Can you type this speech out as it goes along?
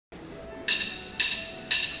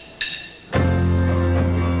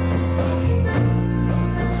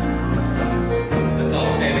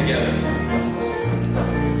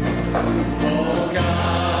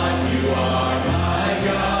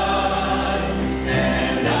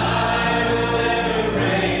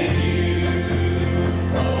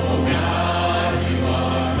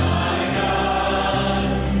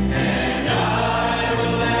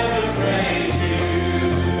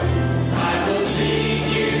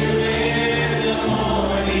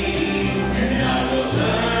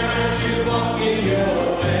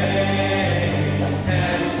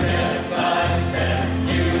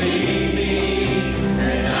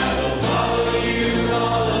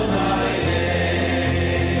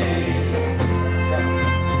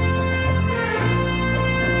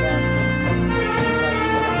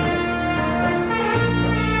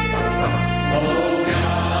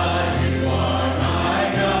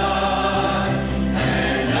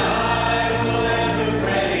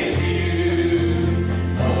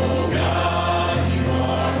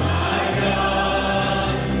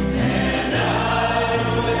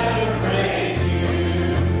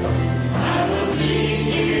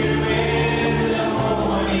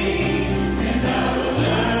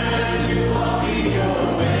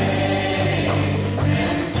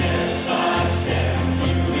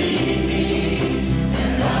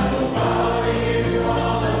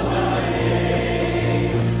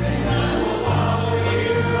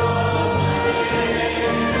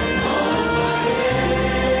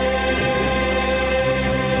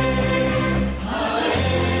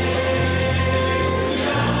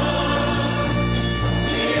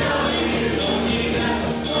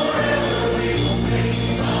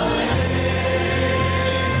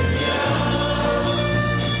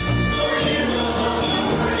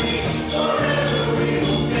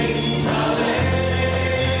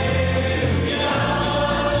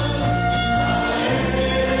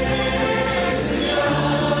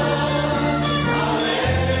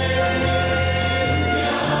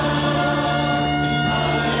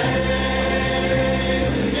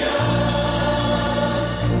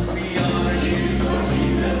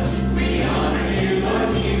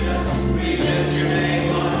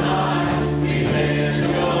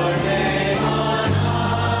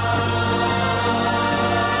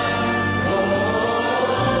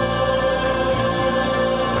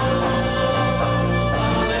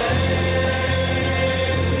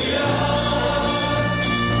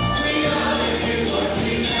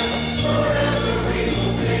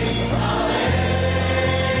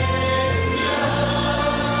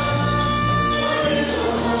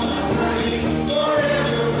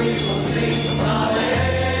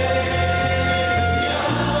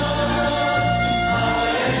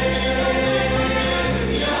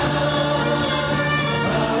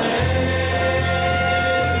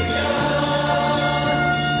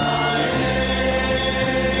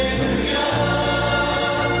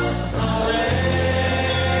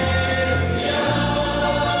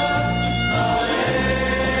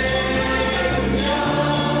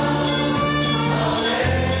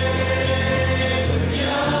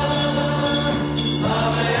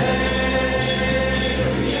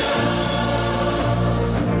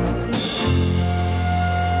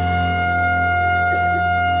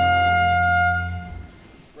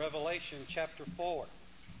Revelation chapter 4.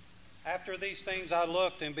 After these things I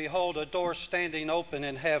looked, and behold, a door standing open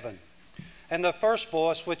in heaven. And the first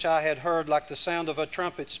voice which I had heard, like the sound of a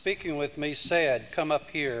trumpet speaking with me, said, Come up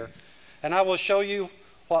here, and I will show you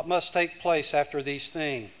what must take place after these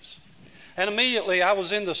things. And immediately I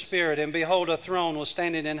was in the Spirit, and behold, a throne was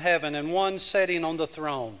standing in heaven, and one sitting on the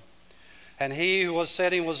throne. And he who was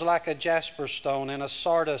sitting was like a jasper stone, and a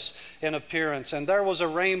sardius in appearance. And there was a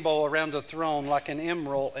rainbow around the throne, like an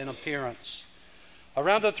emerald in appearance.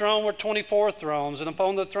 Around the throne were 24 thrones, and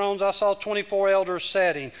upon the thrones I saw 24 elders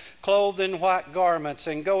sitting, clothed in white garments,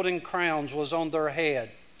 and golden crowns was on their head.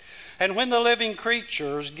 And when the living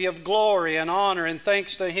creatures give glory and honor and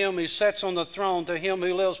thanks to him who sits on the throne, to him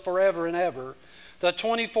who lives forever and ever, the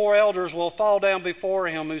 24 elders will fall down before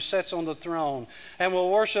him who sits on the throne, and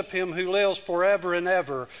will worship him who lives forever and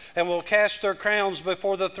ever, and will cast their crowns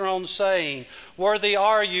before the throne, saying, Worthy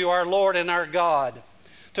are you, our Lord and our God,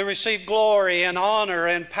 to receive glory and honor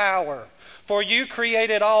and power. For you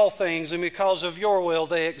created all things, and because of your will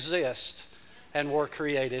they exist and were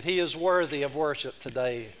created. He is worthy of worship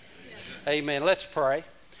today. Amen. Let's pray.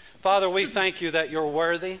 Father, we thank you that you're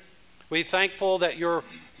worthy. We're thankful that you're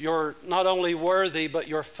not only worthy, but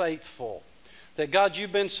you're faithful. That, God,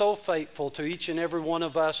 you've been so faithful to each and every one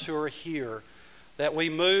of us who are here. That we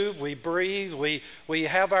move, we breathe, we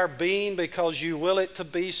have our being because you will it to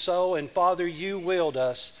be so. And, Father, you willed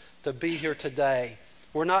us to be here today.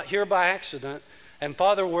 We're not here by accident. And,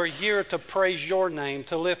 Father, we're here to praise your name,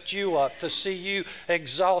 to lift you up, to see you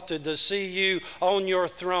exalted, to see you on your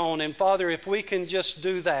throne. And, Father, if we can just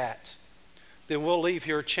do that, then we'll leave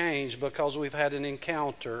here changed because we've had an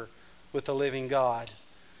encounter with the living God.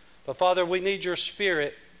 But, Father, we need your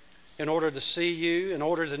Spirit in order to see you, in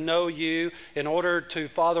order to know you, in order to,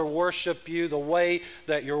 Father, worship you the way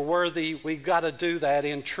that you're worthy. We've got to do that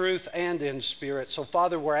in truth and in spirit. So,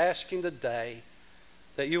 Father, we're asking today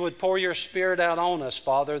that you would pour your Spirit out on us,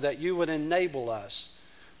 Father, that you would enable us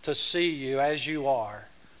to see you as you are,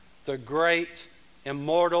 the great,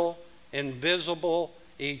 immortal, invisible,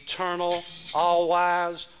 eternal,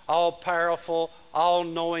 all-wise, all-powerful,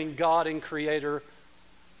 all-knowing God and Creator.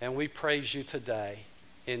 And we praise you today.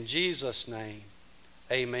 In Jesus' name,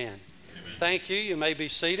 amen. Amen. Thank you. You may be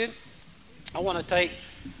seated. I want to take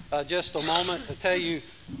just a moment to tell you,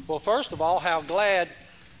 well, first of all, how glad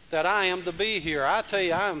that I am to be here. I tell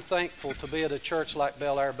you, I am thankful to be at a church like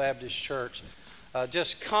Bel-Aire Baptist Church.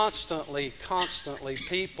 Just constantly,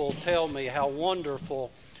 people tell me how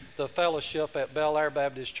wonderful the fellowship at Bel-Aire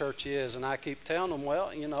Baptist Church is. And I keep telling them,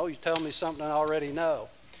 well, you know, you tell me something I already know.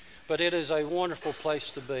 But it is a wonderful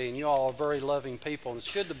place to be, and you all are very loving people. And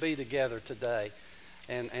it's good to be together today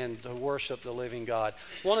and to worship the living God.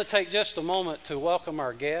 I want to take just a moment to welcome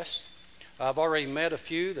our guests. I've already met a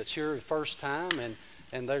few that's here the first time,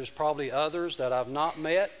 and there's probably others that I've not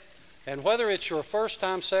met. And whether it's your first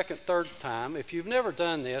time, second, third time, if you've never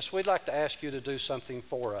done this, we'd like to ask you to do something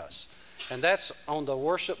for us. And that's on the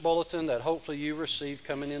worship bulletin that hopefully you received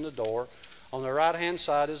coming in the door. On the right-hand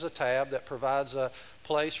side is a tab that provides a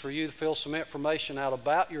place for you to fill some information out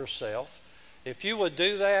about yourself. If you would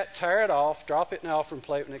do that, tear it off, drop it in the offering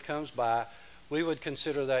plate when it comes by, we would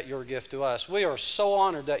consider that your gift to us. We are so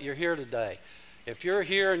honored that you're here today. If you're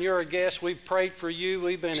here and you're a guest, we've prayed for you,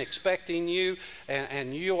 we've been expecting you,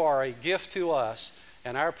 and you are a gift to us.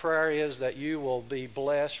 And our prayer is that you will be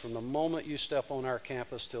blessed from the moment you step on our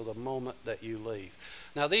campus till the moment that you leave.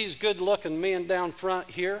 Now, these good-looking men down front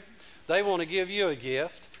here, they want to give you a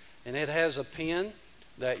gift, and it has a pen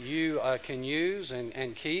that you can use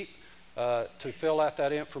and keep to fill out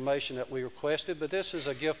that information that we requested. But this is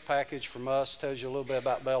a gift package from us, tells you a little bit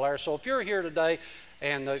about Bel-Aire. So if you're here today,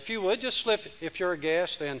 and if you would, just slip, if you're a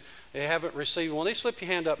guest and you haven't received one, slip your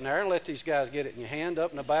hand up in there and let these guys get it in your hand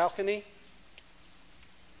up in the balcony.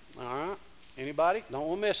 All right. Anybody? Don't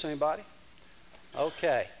want to miss anybody.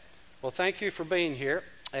 Okay. Well, thank you for being here,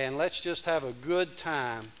 and let's just have a good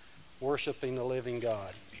time worshiping the living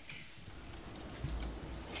God.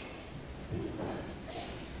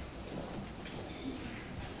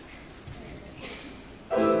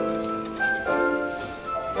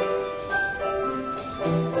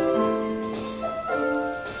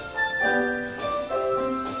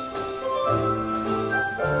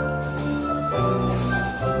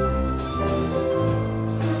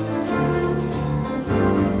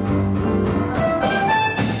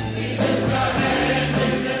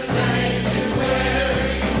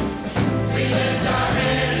 Sanctuary, we lift our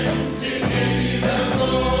hands to give you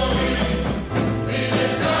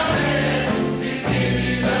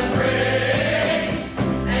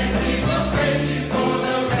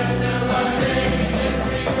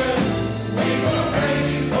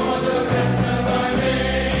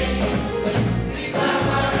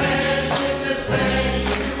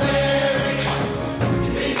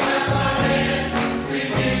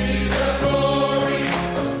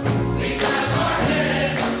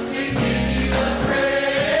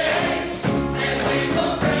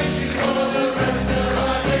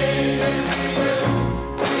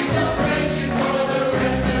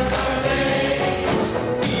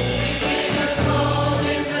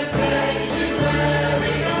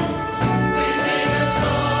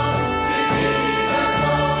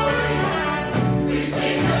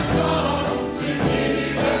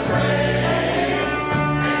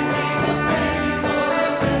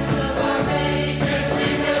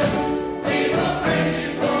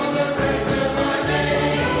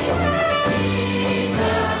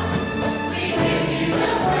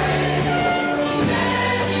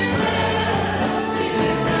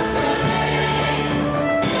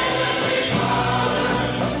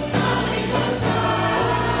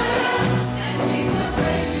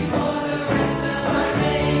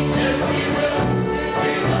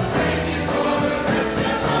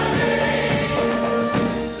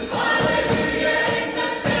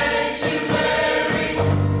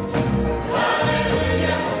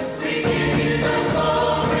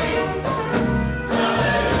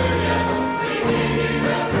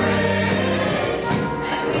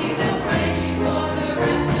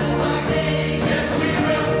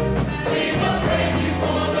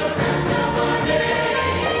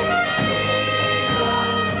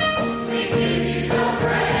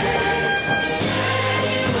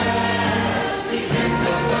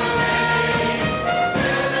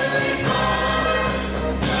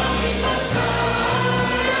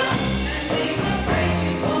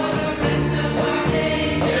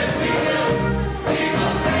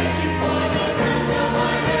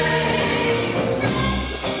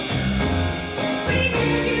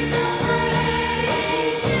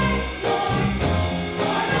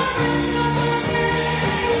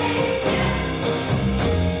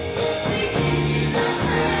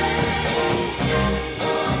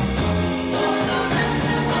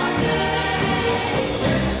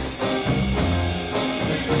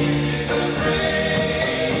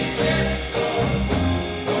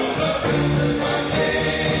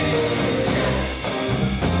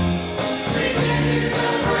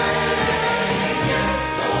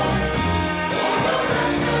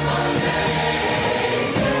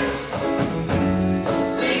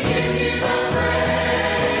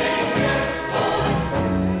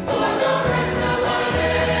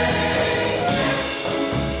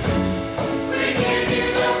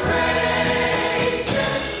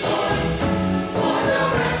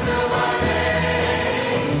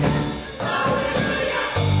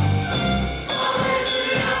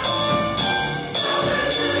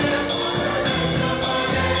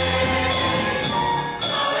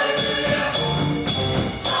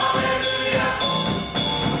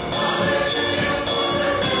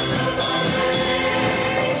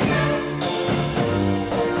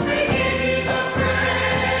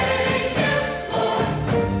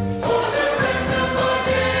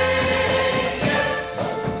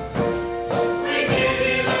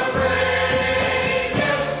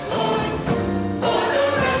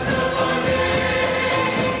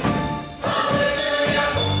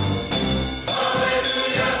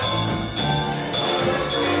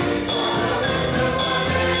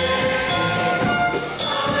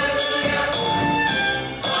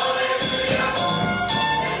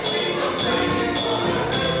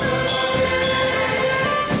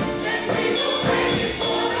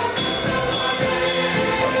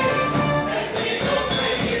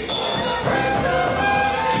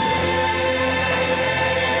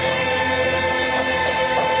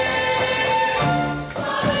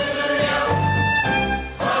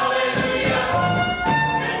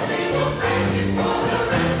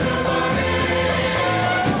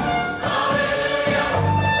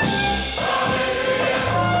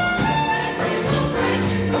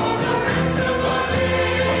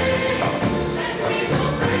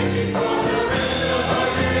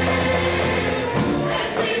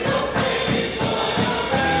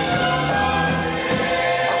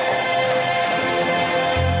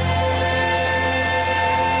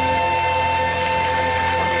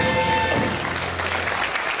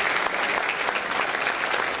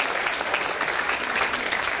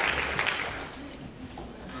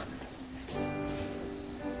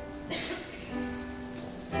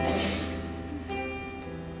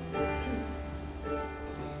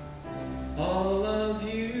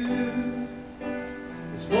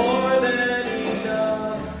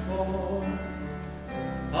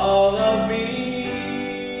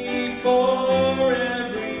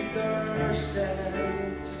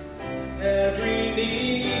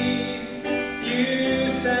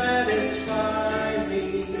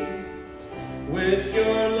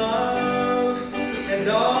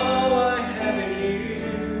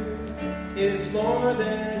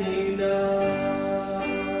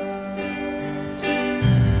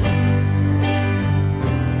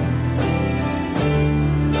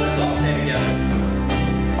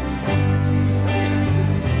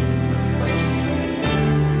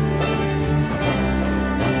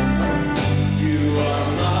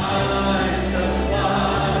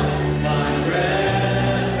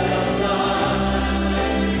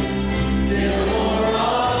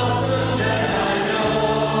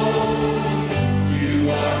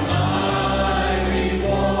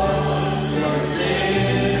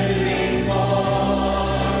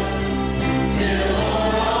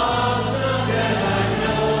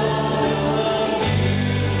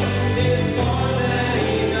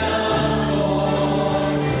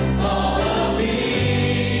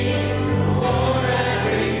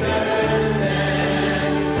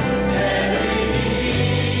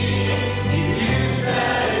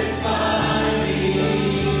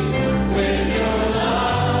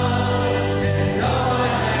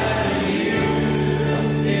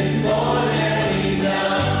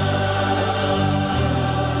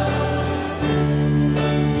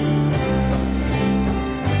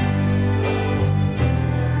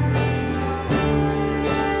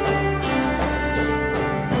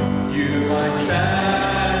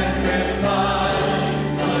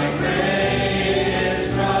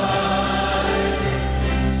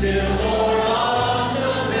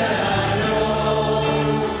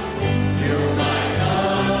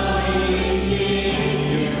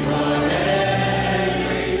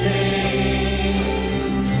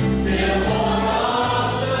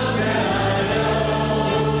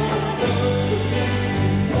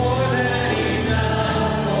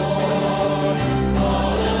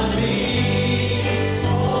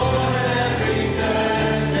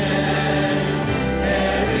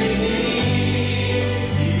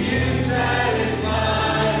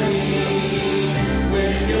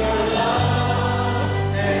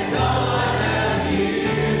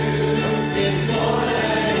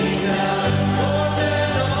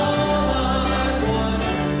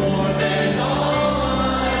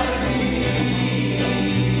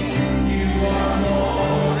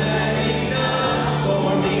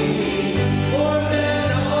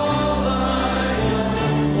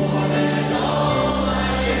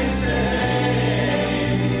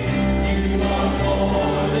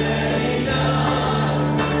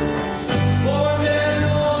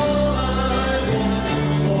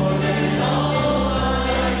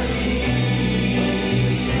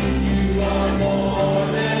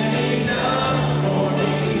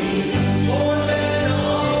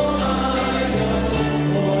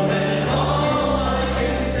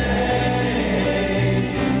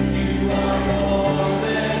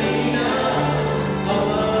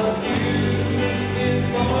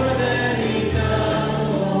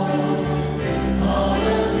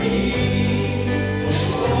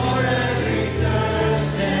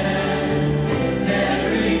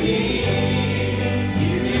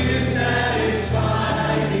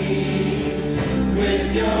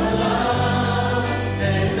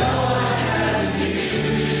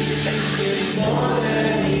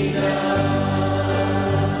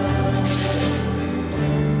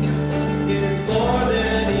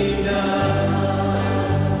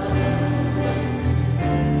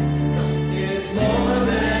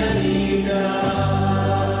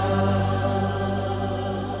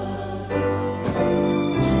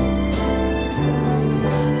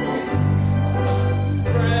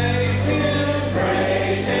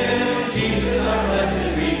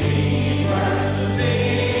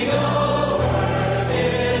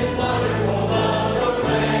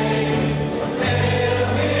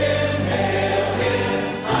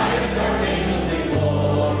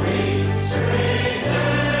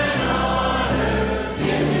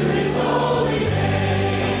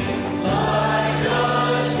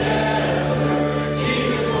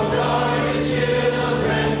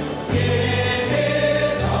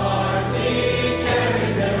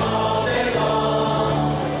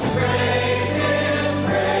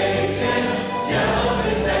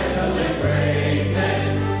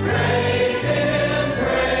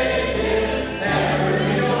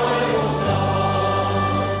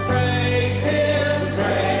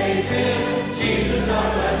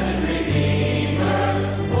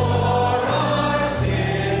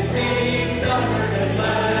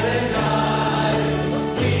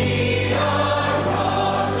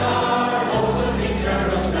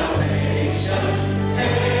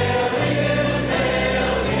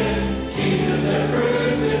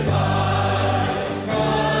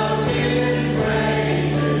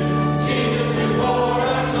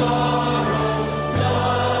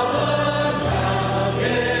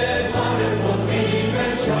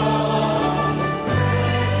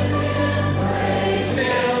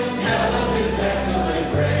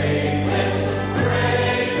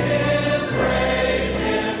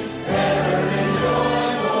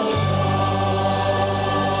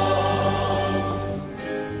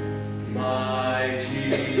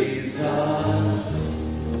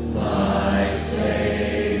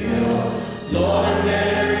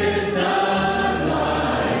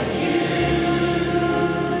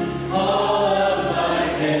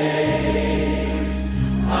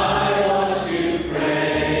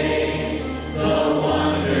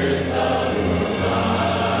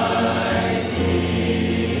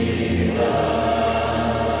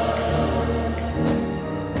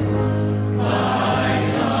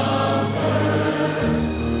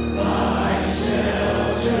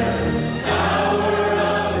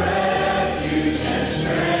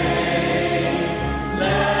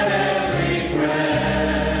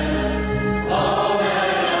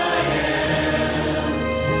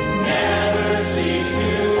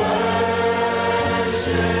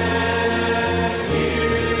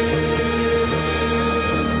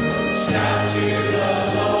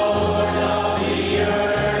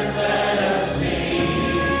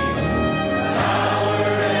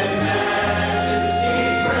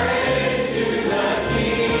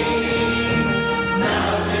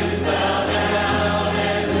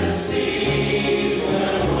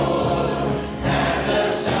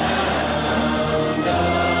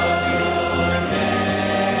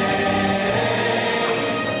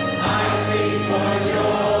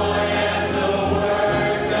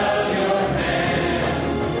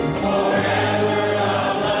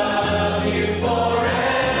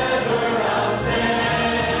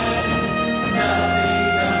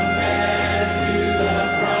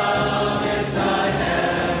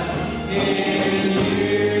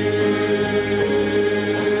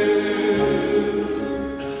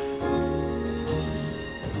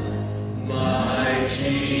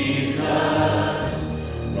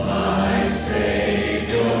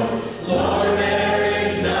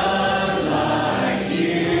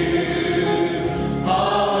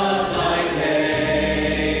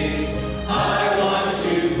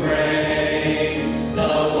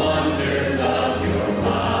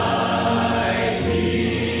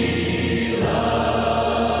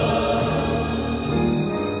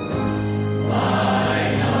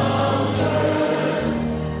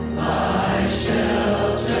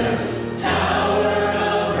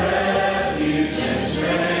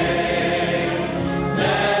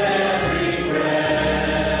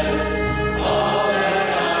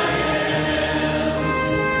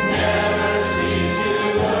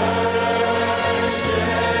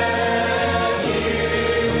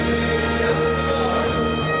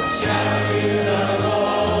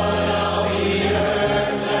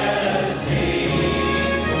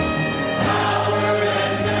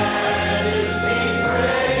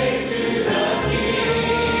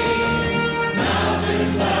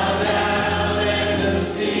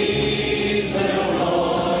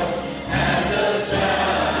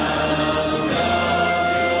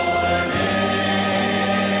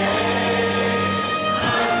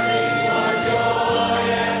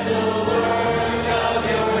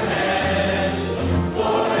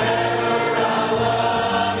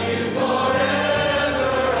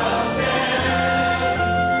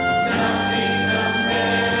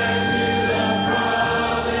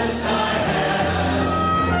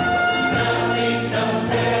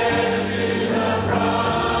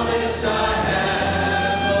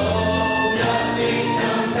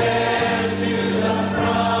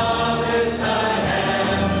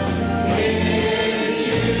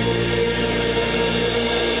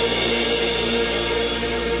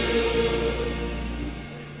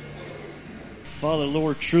Father,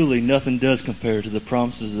 Lord, truly nothing does compare to the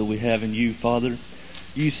promises that we have in you, Father.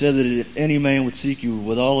 You said that if any man would seek you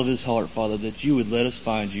with all of his heart, Father, that you would let us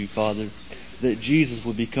find you, Father. That Jesus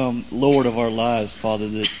would become Lord of our lives, Father.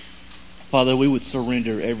 That, Father, we would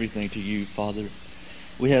surrender everything to you, Father.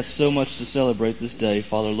 We have so much to celebrate this day,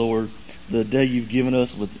 Father, Lord. The day you've given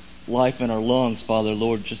us with life in our lungs, Father,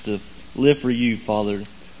 Lord, just to live for you, Father.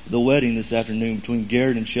 The wedding this afternoon between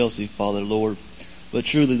Garrett and Chelsea, Father, Lord. But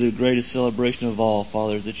truly the greatest celebration of all,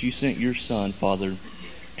 Father, is that you sent your Son, Father,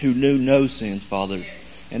 who knew no sins, Father,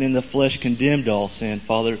 and in the flesh condemned all sin,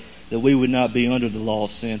 Father, that we would not be under the law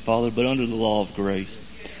of sin, Father, but under the law of grace.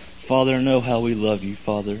 Father, I know how we love you,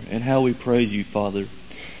 Father, and how we praise you, Father.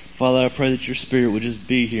 Father, I pray that your Spirit would just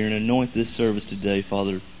be here and anoint this service today,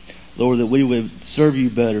 Father. Lord, that we would serve you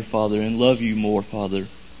better, Father, and love you more, Father.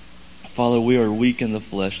 Father, we are weak in the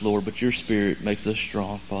flesh, Lord, but your Spirit makes us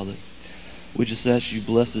strong, Father. We just ask you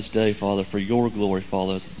bless this day, Father, for your glory,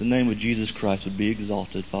 Father. The name of Jesus Christ would be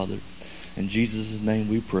exalted, Father. In Jesus' name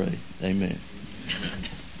we pray. Amen.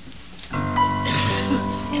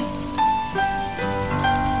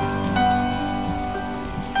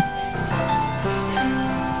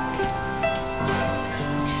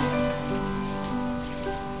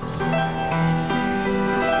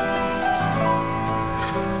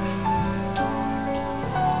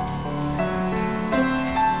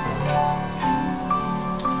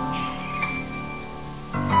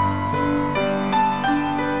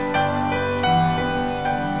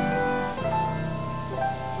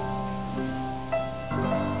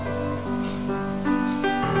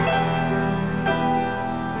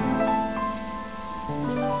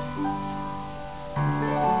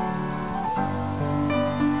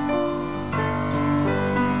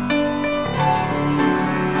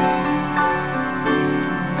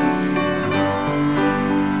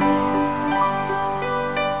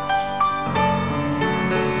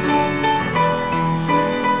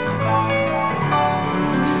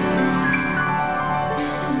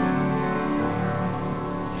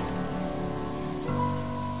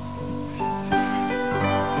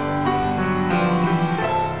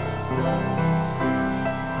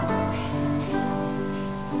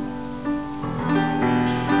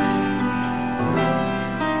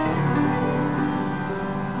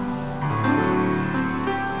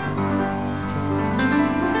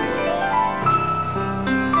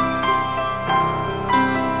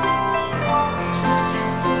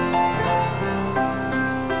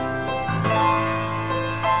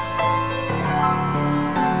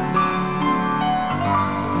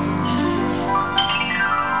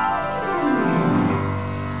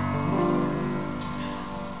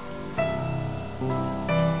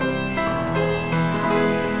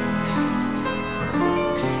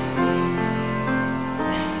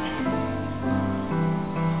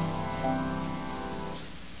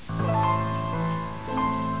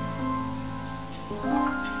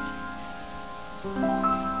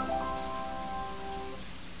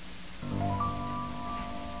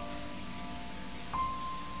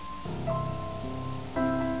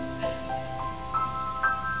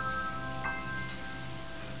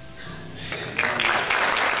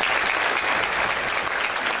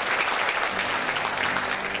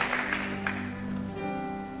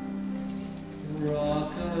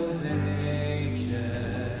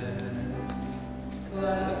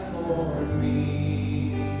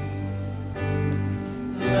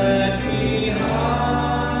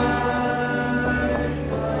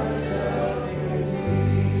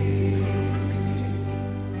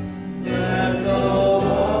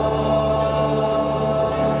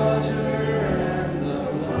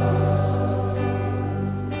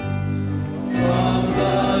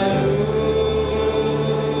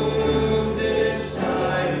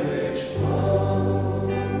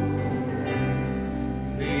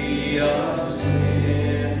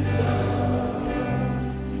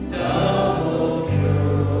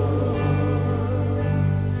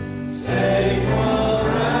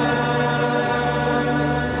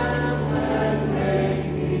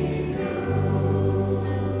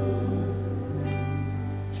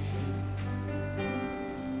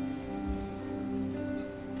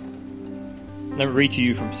 Let me read to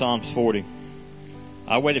you from Psalms 40.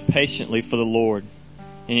 I waited patiently for the Lord,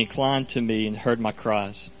 and he inclined to me and heard my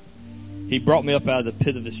cries. He brought me up out of the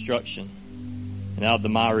pit of destruction and out of the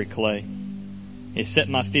miry clay. He set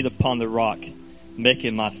my feet upon the rock,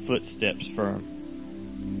 making my footsteps firm.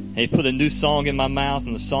 And he put a new song in my mouth,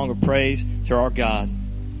 and the song of praise to our God.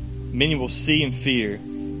 Many will see and fear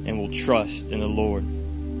and will trust in the Lord.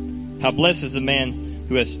 How blessed is the man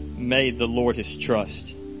who has made the Lord his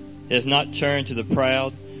trust. He has not turned to the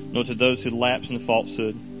proud, nor to those who lapse in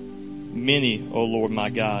falsehood. Many, O Lord my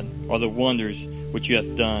God, are the wonders which you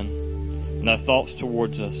have done, and thy thoughts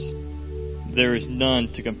towards us. There is none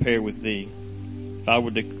to compare with thee. If I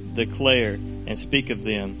were to declare and speak of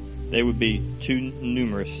them, they would be too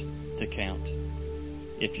numerous to count.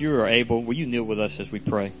 If you are able, will you kneel with us as we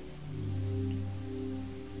pray?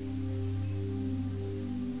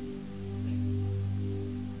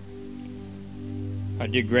 Our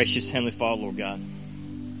dear gracious Heavenly Father, Lord God,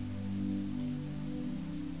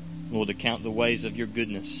 Lord, to count the ways of your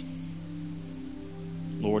goodness.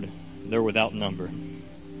 Lord, they're without number.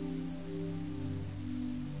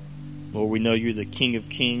 Lord, we know you're the King of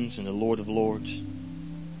kings and the Lord of lords.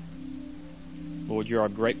 Lord, you're our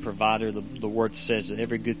great provider. The word says that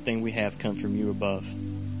every good thing we have comes from you above.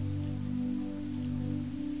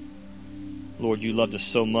 Lord, you loved us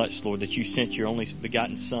so much, Lord, that you sent your only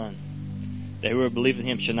begotten Son, that whoever believes in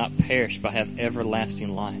him shall not perish but have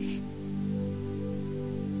everlasting life.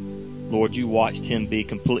 Lord, you watched him be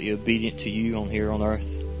completely obedient to you on here on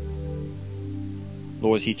earth.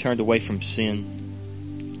 Lord, as he turned away from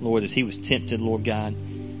sin, Lord, as he was tempted, Lord God,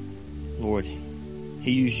 Lord,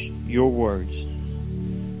 he used your words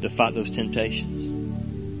to fight those temptations.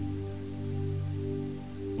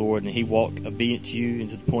 Lord, and he walked obedient to you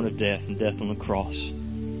into the point of death and death on the cross.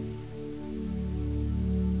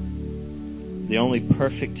 The only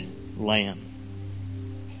perfect Lamb.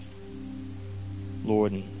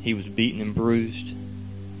 Lord, and he was beaten and bruised.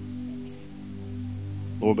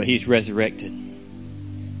 Lord, but he's resurrected.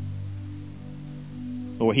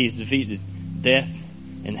 Lord, he's defeated death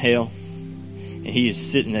and hell, and he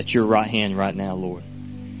is sitting at your right hand right now, Lord.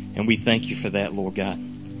 And we thank you for that, Lord God.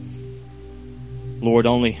 Lord,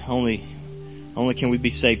 only can we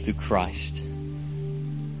be saved through Christ.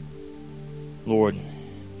 Lord,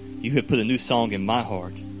 you have put a new song in my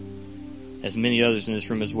heart, as many others in this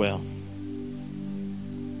room as well.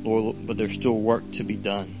 Lord, but there's still work to be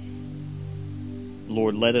done.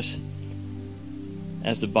 Lord, let us,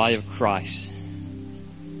 as the body of Christ,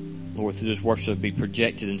 Lord, through this worship, be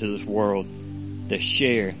projected into this world to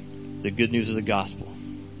share the good news of the gospel.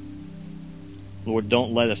 Lord,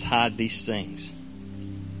 don't let us hide these things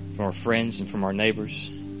from our friends and from our neighbors,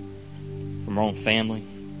 from our own family.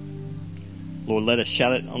 Lord, let us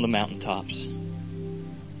shout it on the mountaintops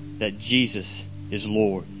that Jesus is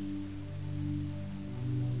Lord.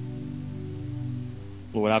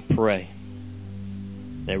 Lord, I pray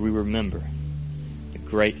that we remember the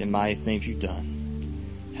great and mighty things you've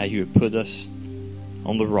done, how you have put us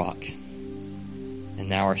on the rock, and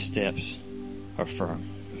now our steps are firm.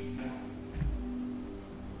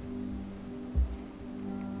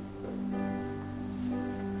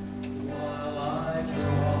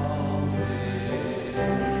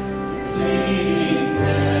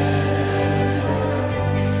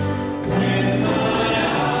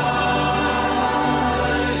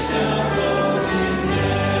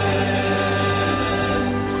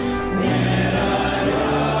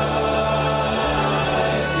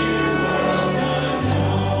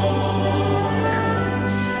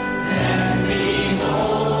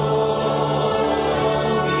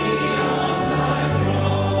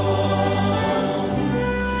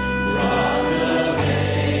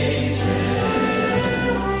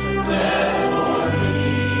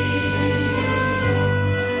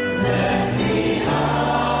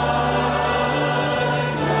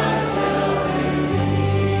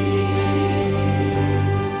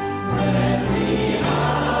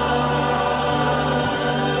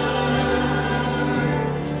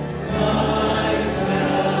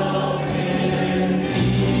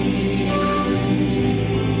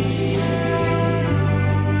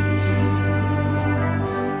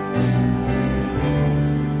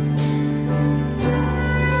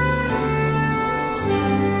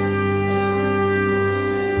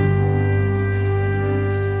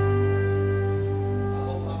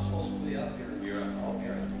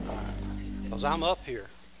 I'm up here.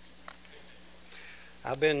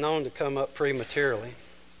 I've been known to come up prematurely.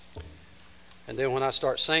 And then when I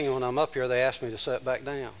start singing, when I'm up here, they ask me to sit back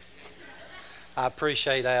down. I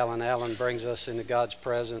appreciate Alan. Alan brings us into God's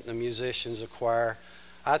presence, the musicians, the choir.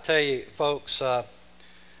 I tell you, folks,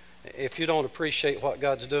 if you don't appreciate what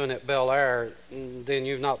God's doing at Bel-Aire, then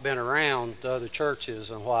you've not been around the other churches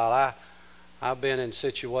in a while. I've been in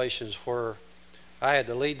situations where I had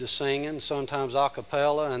to lead the singing, sometimes a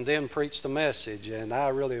cappella, and then preach the message. And I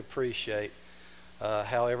really appreciate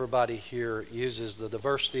how everybody here uses the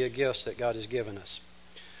diversity of gifts that God has given us.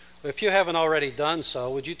 If you haven't already done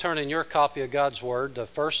so, would you turn in your copy of God's Word to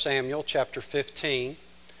 1 Samuel chapter 15.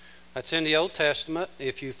 That's in the Old Testament.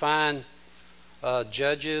 If you find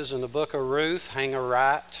Judges in the book of Ruth, hang a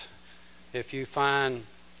right. If you find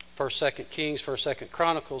 1st, 2nd Kings, 1st, 2nd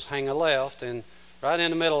Chronicles, hang a left. And right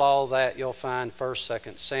in the middle of all that, you'll find 1st,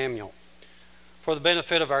 2nd Samuel. For the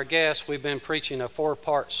benefit of our guests, we've been preaching a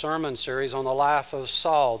 4-part sermon series on the life of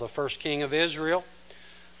Saul, the first king of Israel.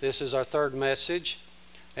 This is our third message.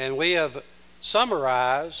 And we have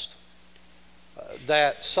summarized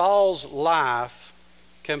that Saul's life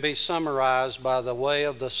can be summarized by the way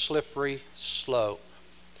of the slippery slope.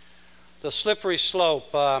 The slippery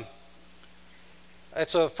slope.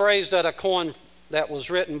 It's a phrase that I coined that was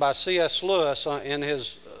written by C.S. Lewis in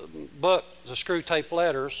his book, The Screwtape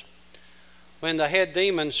Letters. When the head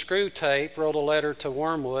demon Screwtape wrote a letter to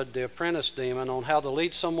Wormwood, the apprentice demon, on how to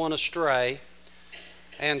lead someone astray,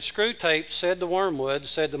 and Screwtape said to Wormwood,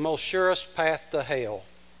 the most surest path to hell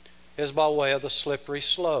is by way of the slippery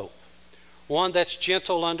slope. One that's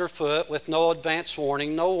gentle underfoot with no advance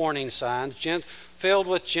warning, no warning signs, filled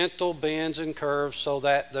with gentle bends and curves so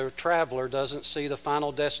that the traveler doesn't see the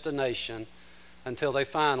final destination until they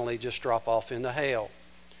finally just drop off into hell.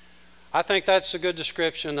 I think that's a good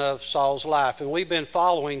description of Saul's life. And we've been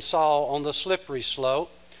following Saul on the slippery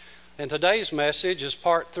slope. And today's message is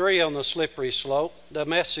part 3 on the slippery slope, the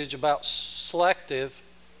message about selective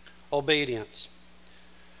obedience.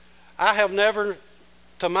 I have never,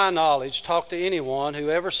 to my knowledge, talked to anyone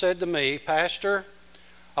who ever said to me, Pastor,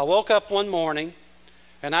 I woke up one morning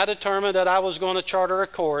and I determined that I was going to charter a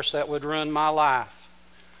course that would ruin my life.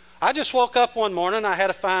 I just woke up one morning, I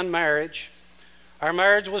had a fine marriage. Our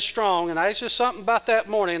marriage was strong, and it's just something about that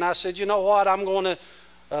morning. And I said, you know what, I'm going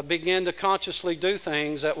to begin to consciously do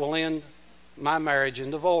things that will end my marriage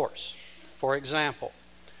in divorce, for example.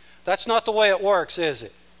 That's not the way it works, is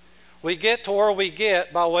it? We get to where we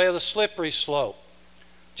get by way of the slippery slope.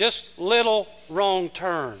 Just little wrong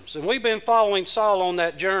turns. And we've been following Saul on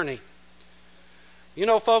that journey. You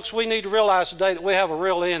know, folks, we need to realize today that we have a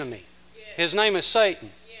real enemy. His name is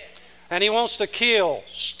Satan. And he wants to kill,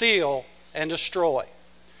 steal, and destroy.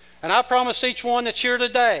 And I promise each one that's here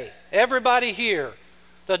today, everybody here,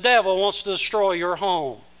 the devil wants to destroy your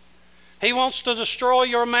home. He wants to destroy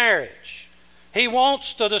your marriage. He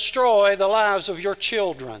wants to destroy the lives of your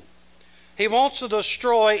children. He wants to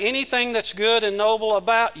destroy anything that's good and noble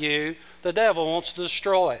about you. The devil wants to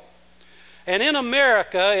destroy it. And in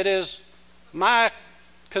America, it is my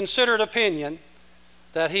considered opinion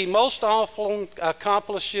that he most often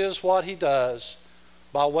accomplishes what he does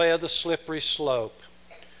by way of the slippery slope.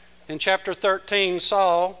 In chapter 13,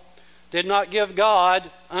 Saul did not give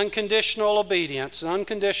God unconditional obedience and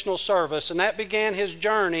unconditional service, and that began his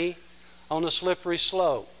journey on the slippery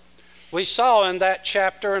slope. We saw in that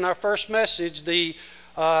chapter, in our first message, the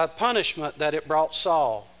punishment that it brought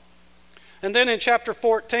Saul. And then in chapter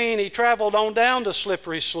 14, he traveled on down the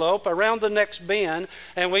slippery slope around the next bend,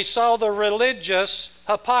 and we saw the religious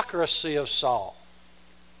hypocrisy of Saul.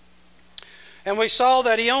 And we saw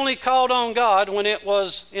that he only called on God when it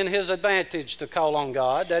was in his advantage to call on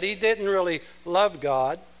God, that he didn't really love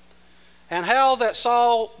God, and how that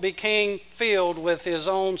Saul became filled with his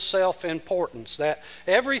own self-importance, that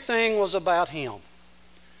everything was about him.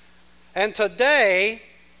 And today,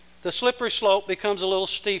 the slippery slope becomes a little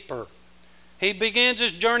steeper. He begins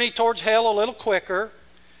his journey towards hell a little quicker,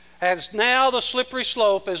 as now the slippery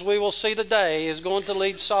slope, as we will see today, is going to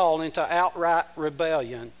lead Saul into outright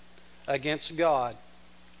rebellion against God.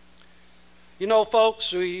 You know,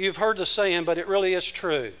 folks, you've heard the saying, but it really is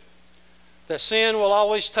true, that sin will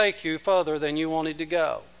always take you further than you wanted to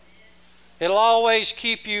go. It'll always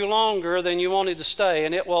keep you longer than you wanted to stay,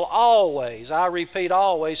 and it will always, I repeat,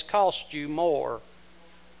 always cost you more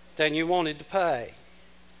than you wanted to pay.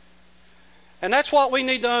 And that's what we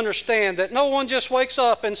need to understand, that no one just wakes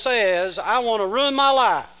up and says, I want to ruin my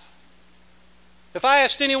life. If I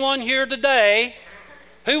asked anyone here today,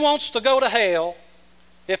 who wants to go to hell?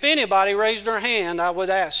 If anybody raised their hand, I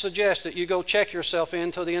would suggest that you go check yourself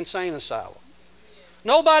into the insane asylum.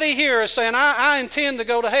 Nobody here is saying, I intend to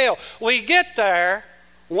go to hell. We get there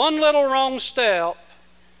one little wrong step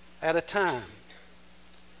at a time.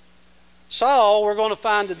 Saul, we're going to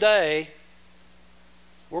find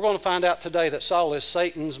out today that Saul is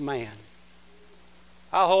Satan's man.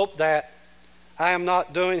 I hope that I am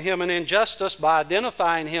not doing him an injustice by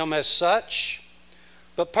identifying him as such.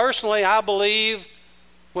 But personally, I believe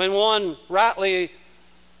when one rightly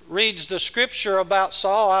reads the scripture about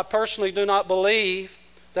Saul, I personally do not believe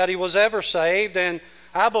that he was ever saved. And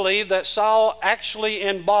I believe that Saul actually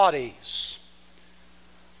embodies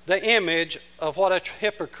the image of what a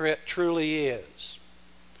hypocrite truly is.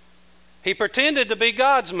 He pretended to be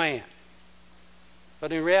God's man,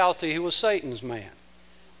 but in reality he was Satan's man.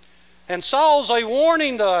 And Saul's a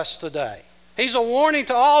warning to us today. He's a warning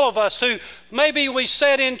to all of us who maybe we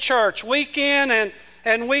sit in church week in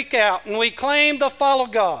and week out, and we claim to follow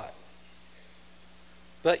God.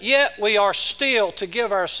 But yet we are still to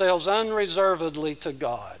give ourselves unreservedly to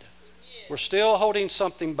God. We're still holding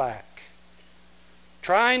something back,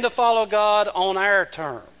 trying to follow God on our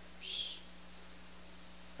terms.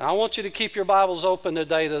 And I want you to keep your Bibles open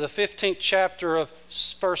today to the 15th chapter of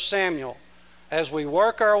 1 Samuel. As we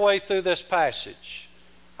work our way through this passage,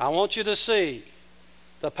 I want you to see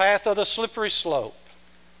the path of the slippery slope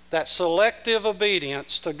that selective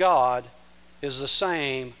obedience to God is the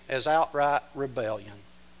same as outright rebellion.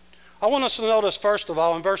 I want us to notice, first of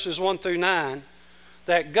all, in verses 1 through 9,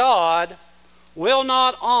 that God will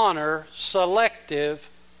not honor selective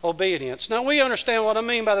obedience. Now, we understand what I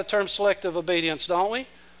mean by the term selective obedience, don't we?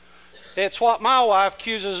 It's what my wife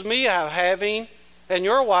accuses me of having, and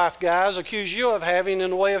your wife, guys, accuse you of having in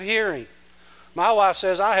the way of hearing. My wife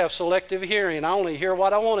says I have selective hearing. I only hear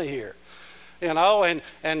what I want to hear. You know,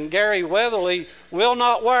 and Gary Weatherly will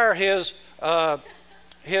not wear his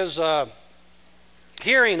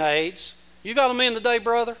hearing aids. You got them in today,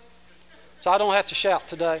 brother? So I don't have to shout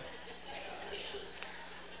today.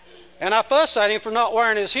 And I fuss at him for not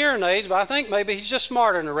wearing his hearing aids, but I think maybe he's just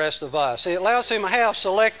smarter than the rest of us. It allows him to have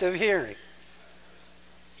selective hearing.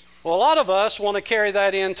 Well, a lot of us want to carry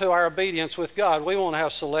that into our obedience with God. We want to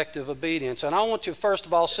have selective obedience. And I want you to first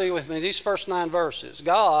of all see with me these first 9 verses.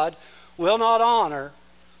 God will not honor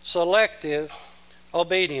selective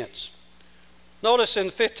obedience. Notice in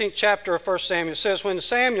the 15th chapter of 1 Samuel, it says, when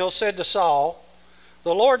Samuel said to Saul,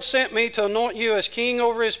 the Lord sent me to anoint you as king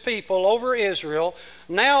over his people, over Israel.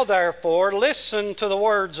 Now, therefore, listen to the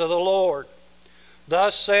words of the Lord.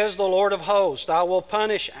 Thus says the Lord of hosts, I will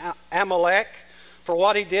punish Amalek for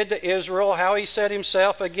what he did to Israel, how he set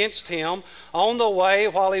himself against him on the way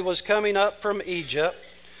while he was coming up from Egypt.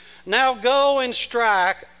 Now go and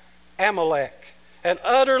strike Amalek and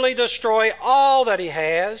utterly destroy all that he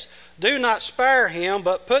has. Do not spare him,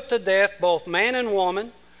 but put to death both man and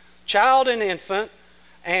woman, child and infant,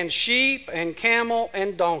 and sheep and camel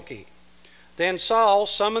and donkey. Then Saul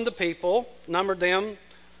summoned the people, numbered them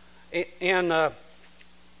in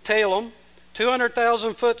Telem,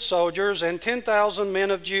 200,000 foot soldiers and 10,000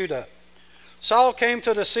 men of Judah. Saul came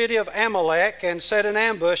to the city of Amalek and set an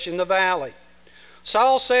ambush in the valley.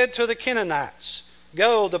 Saul said to the Canaanites,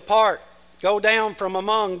 go, depart, go down from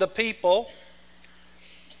among the people.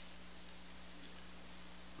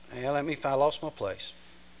 I lost my place.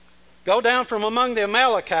 Go down from among the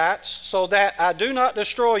Amalekites, so that I do not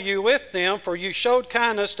destroy you with them, for you showed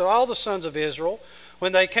kindness to all the sons of Israel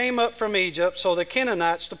when they came up from Egypt. So the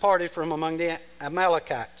Canaanites departed from among the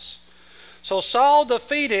Amalekites. So Saul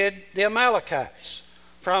defeated the Amalekites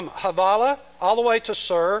from Havilah all the way to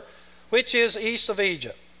Sur, which is east of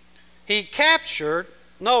Egypt. He captured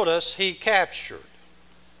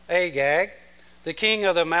Agag, the king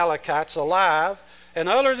of the Amalekites, alive, and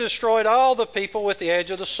utterly destroyed all the people with the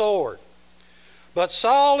edge of the sword. But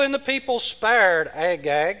Saul and the people spared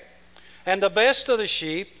Agag, and the best of the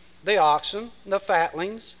sheep, the oxen, the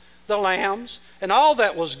fatlings, the lambs, and all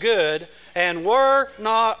that was good, and were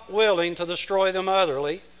not willing to destroy them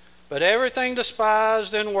utterly, but everything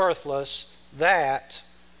despised and worthless, that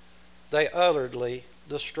they utterly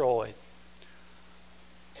destroyed.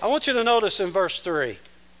 I want you to notice in verse 3,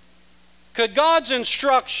 could God's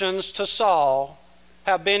instructions to Saul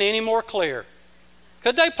have been any more clear?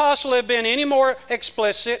 Could they possibly have been any more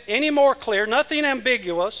explicit, any more clear, nothing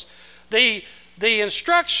ambiguous? The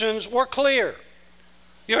instructions were clear.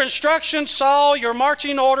 Your instructions, Saul, your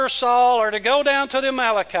marching orders, Saul, are to go down to the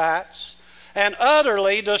Amalekites and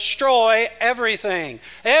utterly destroy everything.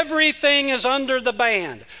 Everything is under the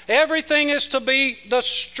ban. Everything is to be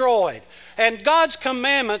destroyed. And God's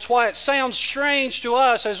commandments, why it sounds strange to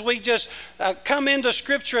us as we just come into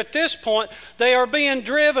Scripture at this point, they are being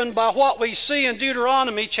driven by what we see in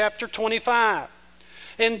Deuteronomy chapter 25.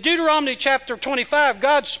 In Deuteronomy chapter 25,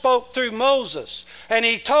 God spoke through Moses, and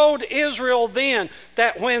he told Israel then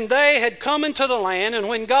that when they had come into the land and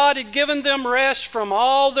when God had given them rest from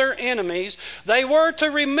all their enemies, they were to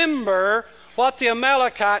remember what the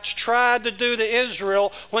Amalekites tried to do to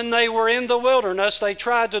Israel when they were in the wilderness. They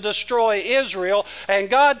tried to destroy Israel. And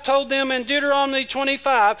God told them in Deuteronomy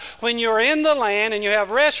 25, when you're in the land and you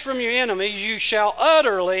have rest from your enemies, you shall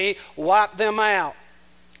utterly wipe them out.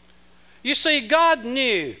 You see, God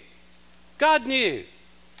knew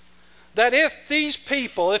that if these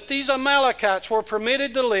people, if these Amalekites were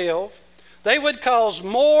permitted to live, they would cause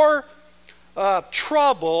more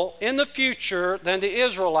trouble in the future than the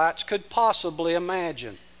Israelites could possibly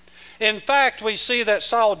imagine. In fact, we see that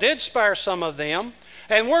Saul did spare some of them,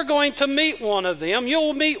 and we're going to meet one of them.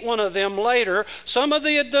 You'll meet one of them later. Some of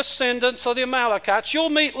the descendants of the Amalekites you'll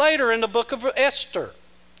meet later in the book of Esther.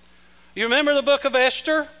 You remember the book of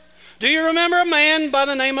Esther? Do you remember a man by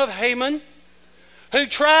the name of Haman, who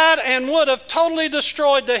tried and would have totally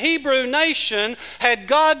destroyed the Hebrew nation had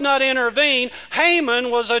God not intervened? Haman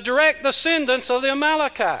was a direct descendant of the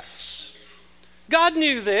Amalekites. God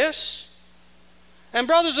knew this. And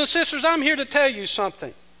brothers and sisters, I'm here to tell you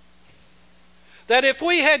something. That if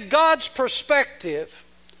we had God's perspective,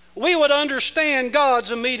 we would understand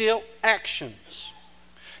God's immediate actions.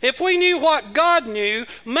 If we knew what God knew,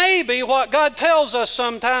 maybe what God tells us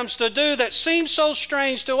sometimes to do that seems so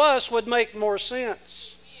strange to us would make more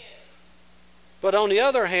sense. But on the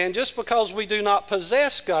other hand, just because we do not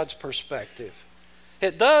possess God's perspective,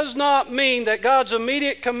 it does not mean that God's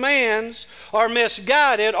immediate commands are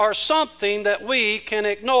misguided or something that we can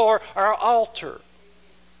ignore or alter.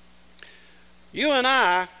 You and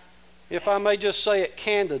I, if I may just say it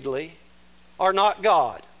candidly, are not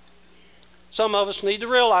God. Some of us need to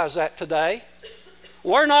realize that today.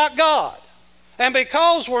 We're not God. And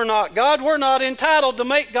because we're not God, we're not entitled to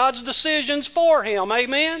make God's decisions for Him.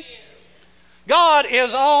 Amen? God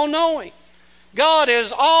is all-knowing. God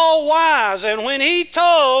is all-wise. And when He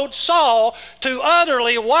told Saul to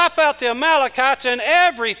utterly wipe out the Amalekites and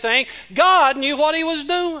everything, God knew what He was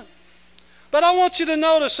doing. But I want you to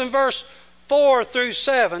notice in verse 4 through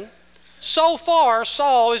 7, so far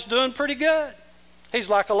Saul is doing pretty good. He's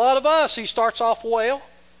like a lot of us. He starts off well.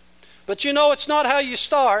 But you know, it's not how you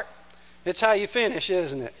start, it's how you finish,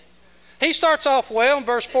 isn't it? He starts off well in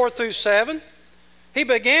verse 4 through 7. He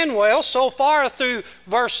began well. So far through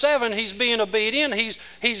verse 7, he's being obedient.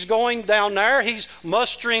 He's going down there. He's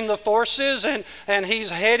mustering the forces and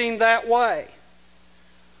he's heading that way.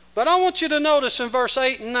 But I want you to notice in verse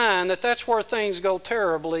 8 and 9 that that's where things go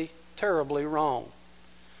terribly, terribly wrong.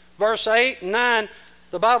 Verse 8 and 9,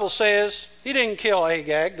 the Bible says he didn't kill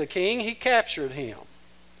Agag, the king. He captured him.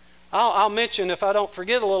 I'll mention, if I don't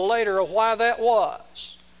forget a little later, of why that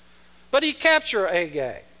was. But he captured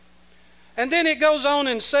Agag. And then it goes on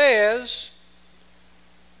and says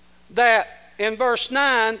that in verse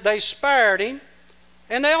 9, they spared him,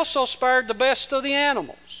 and they also spared the best of the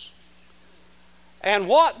animals. And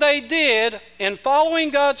what they did in following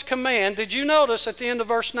God's command, did you notice at the end of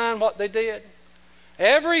verse 9 what they did?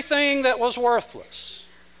 Everything that was worthless,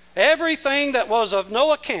 everything that was of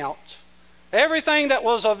no account, everything that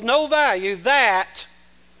was of no value, that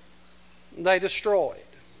they destroyed.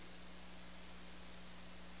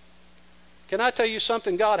 Can I tell you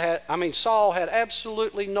something? Saul had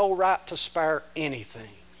absolutely no right to spare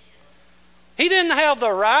anything. He didn't have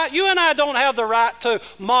the right. You and I don't have the right to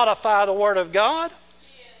modify the Word of God.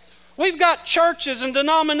 We've got churches and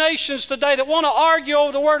denominations today that want to argue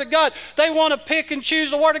over the Word of God. They want to pick and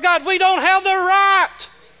choose the Word of God. We don't have the right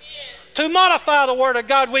to modify the Word of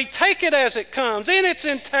God. We take it as it comes in its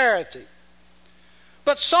entirety.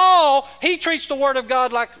 But Saul, he treats the Word of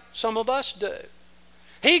God like some of us do.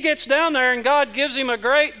 He gets down there and God gives him a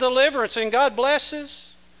great deliverance and God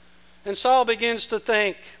blesses. And Saul begins to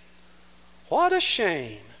think, what a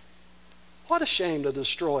shame. What a shame to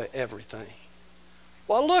destroy everything.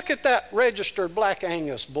 Well, look at that registered Black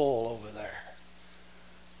Angus bull over there.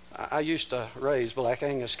 I used to raise Black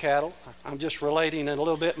Angus cattle. I'm just relating a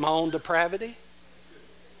little bit my own depravity.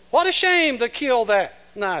 What a shame to kill that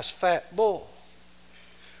nice fat bull.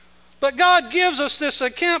 But God gives us this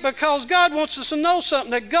account because God wants us to know something,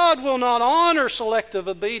 that God will not honor selective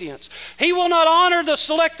obedience. He will not honor the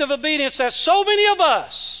selective obedience that so many of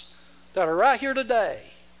us that are right here today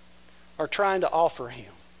are trying to offer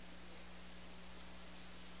Him.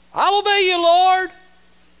 I'll obey you, Lord.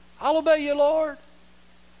 I'll obey you, Lord.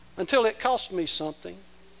 Until it costs me something.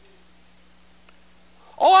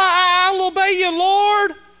 Oh, I'll obey you,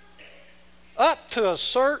 Lord. Up to a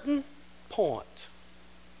certain point.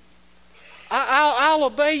 I'll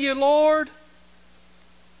obey you, Lord,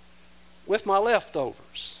 with my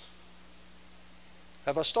leftovers.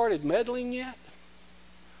 Have I started meddling yet?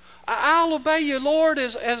 I'll obey you, Lord,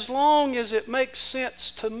 as long as it makes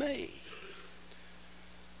sense to me.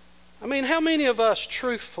 I mean, how many of us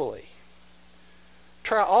truthfully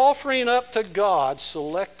try offering up to God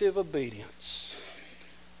selective obedience?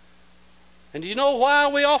 And do you know why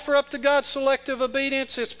we offer up to God selective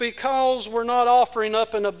obedience? It's because we're not offering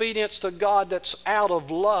up an obedience to God that's out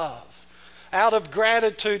of love, out of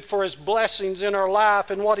gratitude for His blessings in our life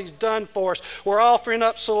and what He's done for us. We're offering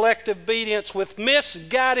up selective obedience with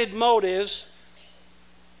misguided motives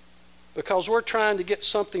because we're trying to get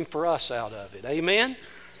something for us out of it. Amen?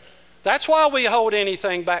 That's why we hold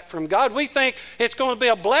anything back from God. We think it's going to be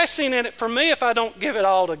a blessing in it for me if I don't give it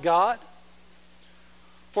all to God.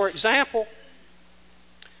 For example,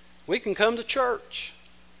 we can come to church.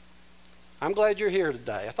 I'm glad you're here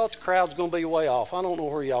today. I thought the crowd's going to be way off. I don't know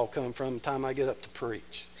where y'all come from the time I get up to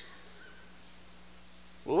preach.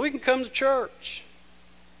 Well, we can come to church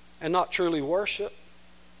and not truly worship.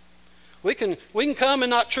 We can come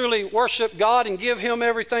and not truly worship God and give Him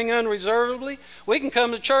everything unreservedly. We can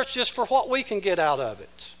come to church just for what we can get out of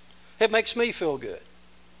it. It makes me feel good.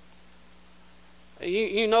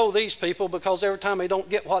 You know these people, because every time they don't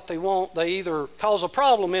get what they want, they either cause a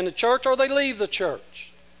problem in the church or they leave the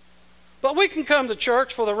church. But we can come to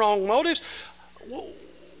church for the wrong motives.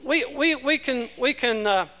 We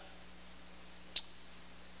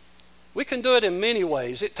can do it in many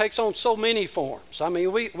ways. It takes on so many forms. I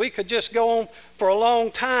mean, we could just go on for a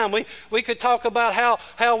long time. We could talk about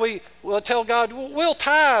how we will tell God, we'll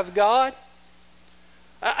tithe, God,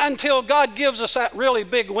 until God gives us that really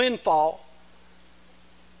big windfall.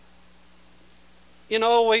 You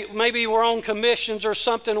know, maybe we're on commissions or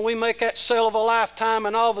something, and we make that sale of a lifetime,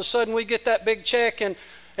 and all of a sudden we get that big check, and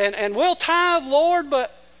we'll tithe, Lord,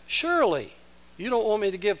 but surely you don't want me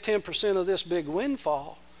to give 10% of this big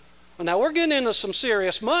windfall. Now, we're getting into some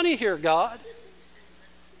serious money here, God.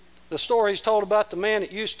 The story is told about the man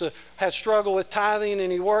that used to have struggled with tithing, and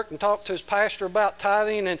he worked and talked to his pastor about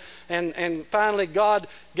tithing, and finally God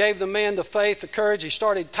gave the man the faith, the courage. He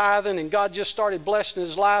started tithing, and God just started blessing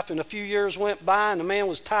his life, and a few years went by, and the man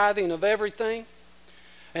was tithing of everything.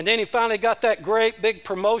 And then he finally got that great big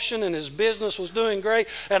promotion, and his business was doing great,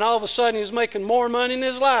 and all of a sudden he was making more money in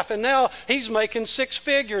his life, and now he's making 6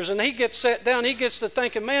 figures, and he gets set down, he gets to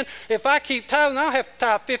thinking, man, if I keep tithing, I'll have to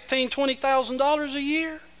tithe $15,000, $20,000 a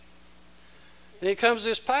year. And he comes to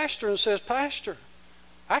his pastor and says, Pastor,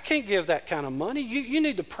 I can't give that kind of money. You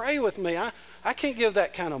need to pray with me. I can't give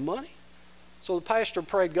that kind of money. So the pastor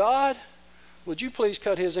prayed, God, would you please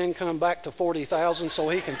cut his income back to $40,000 so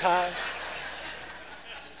he can tithe?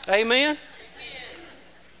 Amen?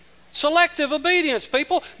 Selective obedience,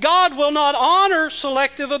 people. God will not honor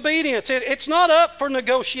selective obedience. It's not up for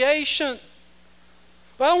negotiation.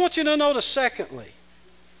 But I want you to notice secondly,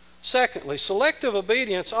 selective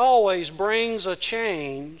obedience always brings a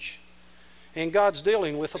change in God's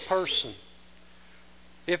dealing with a person.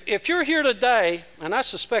 If you're here today, and I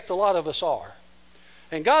suspect a lot of us are,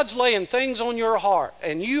 and God's laying things on your heart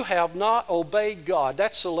and you have not obeyed God,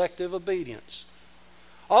 that's selective obedience.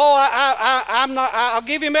 Oh, I'll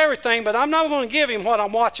give him everything, but I'm not going to give him what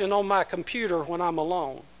I'm watching on my computer when I'm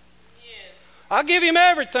alone. I'll give him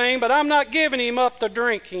everything, but I'm not giving him up to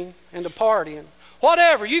drinking and to partying.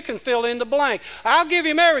 Whatever, you can fill in the blank. I'll give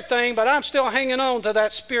him everything, but I'm still hanging on to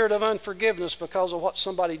that spirit of unforgiveness because of what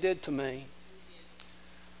somebody did to me.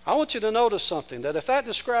 I want you to notice something, that if that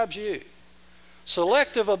describes you,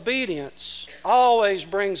 selective obedience always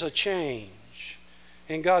brings a change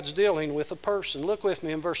in God's dealing with a person. Look with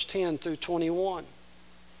me in verse 10 through 21.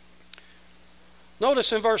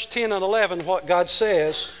 Notice in verse 10 and 11 what God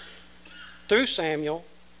says through Samuel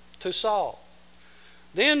to Saul.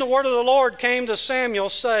 Then the word of the Lord came to Samuel,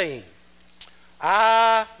 saying,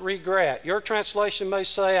 I regret. Your translation may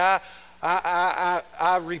say,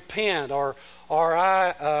 I repent, or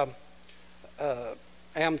I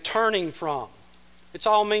am turning from. It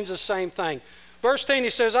all means the same thing. Verse 10, he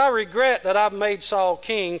says, I regret that I've made Saul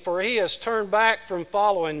king, for he has turned back from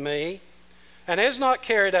following me, and has not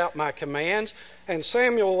carried out my commands. And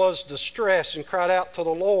Samuel was distressed and cried out to the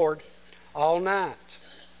Lord all night.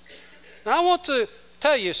 Now I want to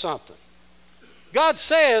tell you something. God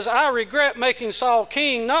says, I regret making Saul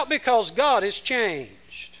king, not because God has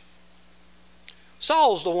changed.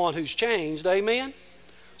 Saul's the one who's changed, amen?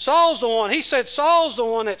 Saul's the one. He said, Saul's the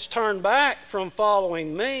one that's turned back from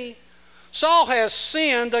following me. Saul has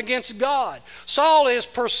sinned against God. Saul is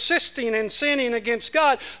persisting in sinning against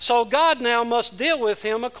God, so God now must deal with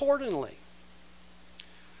him accordingly.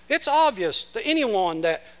 It's obvious to anyone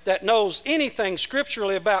that knows anything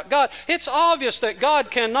scripturally about God, it's obvious that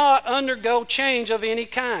God cannot undergo change of any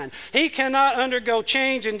kind. He cannot undergo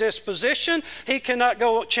change in disposition. He cannot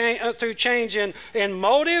go through change in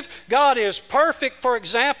motive. God is perfect, for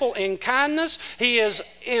example, in kindness. He is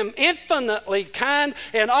infinitely kind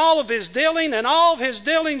in all of his dealing, and all of his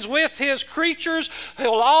dealings with his creatures.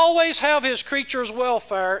 He'll always have his creatures'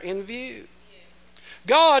 welfare in view.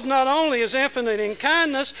 God not only is infinite in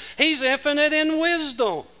kindness, he's infinite in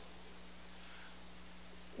wisdom.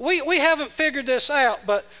 We haven't figured this out,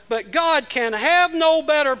 but God can have no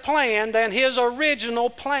better plan than his original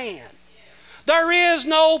plan. There is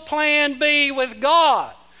no plan B with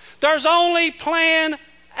God. There's only plan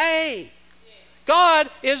A. God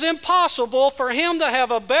is impossible for him to have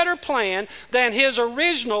a better plan than his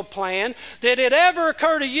original plan. Did it ever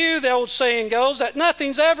occur to you, the old saying goes, that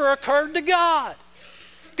nothing's ever occurred to God?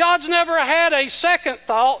 God's never had a second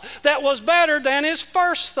thought that was better than his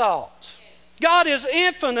first thought. God is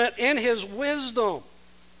infinite in his wisdom.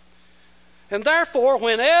 And therefore,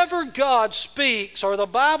 whenever God speaks, or the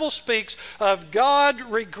Bible speaks of God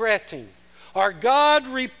regretting, or God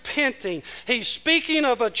repenting, he's speaking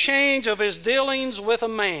of a change of his dealings with a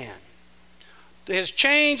man. his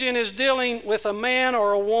change in his dealing with a man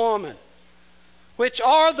or a woman, which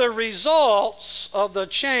are the results of the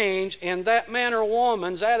change in that man or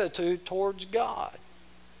woman's attitude towards God.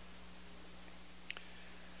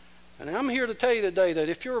 And I'm here to tell you today that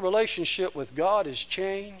if your relationship with God has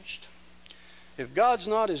changed, if God's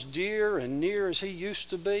not as dear and near as He used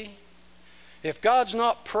to be, if God's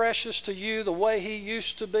not precious to you the way He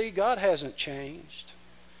used to be, God hasn't changed.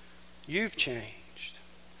 You've changed.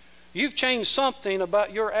 You've changed something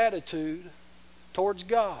about your attitude towards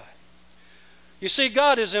God. You see,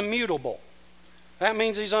 God is immutable. That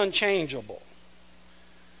means He's unchangeable.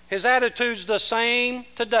 His attitude's the same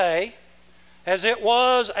today as it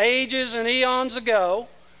was ages and eons ago,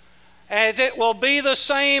 as it will be the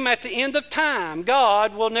same at the end of time.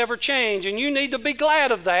 God will never change, and you need to be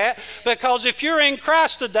glad of that, because if you're in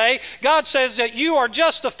Christ today, God says that you are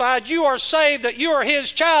justified, you are saved, that you are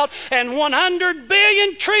His child, and 100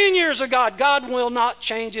 billion trillion years of God will not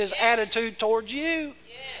change His attitude towards you.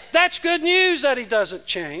 That's good news that He doesn't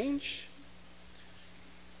change.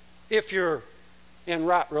 If you're in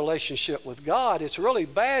right relationship with God, it's really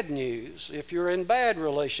bad news if you're in bad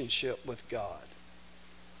relationship with God.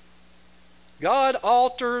 God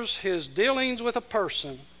alters His dealings with a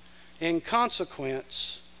person in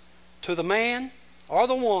consequence to the man or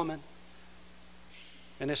the woman,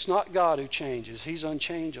 and it's not God who changes. He's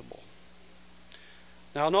unchangeable.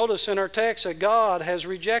 Now notice in our text that God has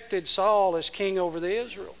rejected Saul as king over the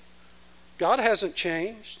Israel. God hasn't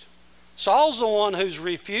changed. Saul's the one who's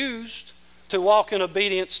refused to walk in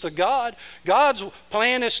obedience to God. God's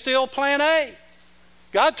plan is still plan A.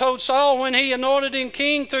 God told Saul when He anointed him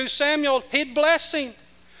king through Samuel, He'd bless him,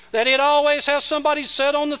 that He'd always have somebody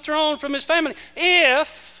sit on the throne from his family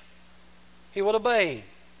if he would obey Him.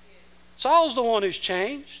 Saul's the one who's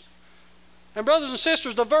changed. And brothers and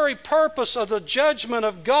sisters, the very purpose of the judgment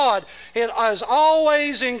of God, it as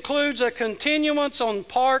always includes a continuance on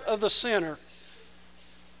part of the sinner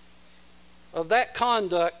of that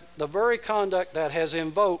conduct, the very conduct that has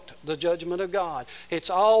invoked the judgment of God. It's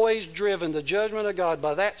always driven, the judgment of God,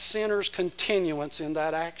 by that sinner's continuance in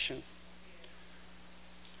that action.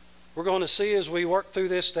 We're going to see as we work through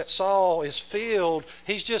this that Saul is filled,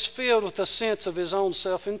 he's just filled with a sense of his own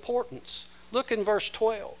self-importance. Look in verse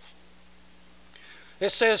 12.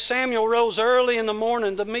 It says, Samuel rose early in the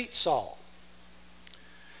morning to meet Saul.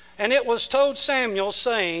 And it was told Samuel,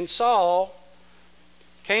 saying, Saul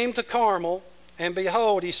came to Carmel, and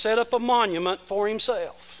behold, he set up a monument for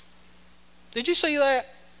himself. Did you see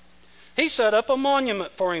that? He set up a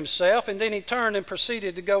monument for himself, and then he turned and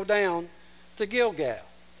proceeded to go down to Gilgal.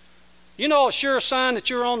 You know a sure sign that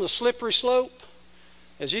you're on the slippery slope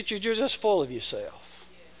is that you're just full of yourself.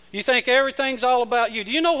 You think everything's all about you.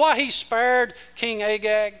 Do you know why he spared King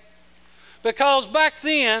Agag? Because back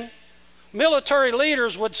then, military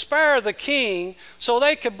leaders would spare the king so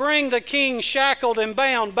they could bring the king shackled and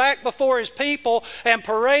bound back before his people and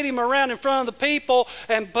parade him around in front of the people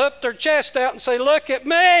and put their chest out and say, look at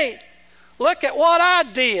me. Look at what I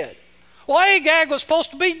did. Well, Agag was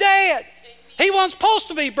supposed to be dead. He wasn't supposed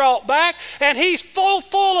to be brought back, and he's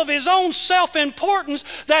full of his own self-importance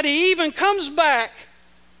that he even comes back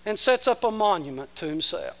and sets up a monument to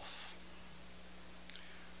himself.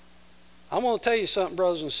 I want to tell you something,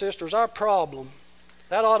 brothers and sisters. Our problem,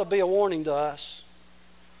 that ought to be a warning to us.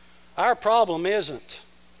 Our problem isn't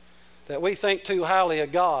that we think too highly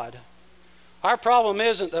of God. Our problem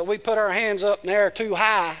isn't that we put our hands up in the air too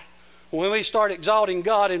high when we start exalting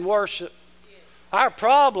God in worship. Our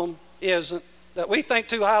problem isn't that we think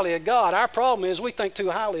too highly of God. Our problem is we think too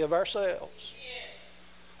highly of ourselves.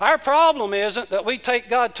 Our problem isn't that we take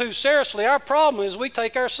God too seriously. Our problem is we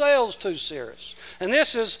take ourselves too serious. And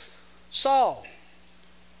this is Saul.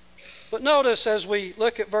 But notice as we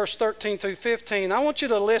look at verse 13 through 15, I want you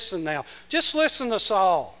to listen now. Just listen to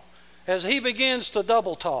Saul as he begins to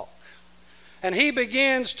double talk. And he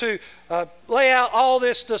begins to lay out all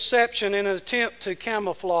this deception in an attempt to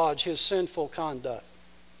camouflage his sinful conduct.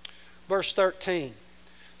 Verse 13.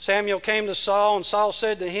 Samuel came to Saul, and Saul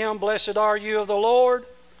said to him, Blessed are you of the Lord.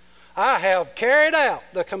 I have carried out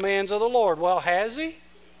the commands of the Lord. Well, has he?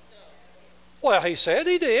 Well, he said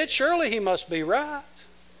he did. Surely he must be right.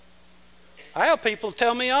 I have people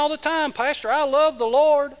tell me all the time, Pastor, I love the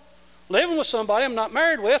Lord. Living with somebody I'm not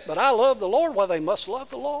married with, but I love the Lord. Well, they must love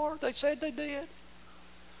the Lord. They said they did.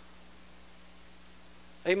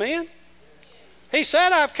 Amen? He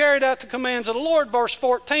said, I've carried out the commands of the Lord, verse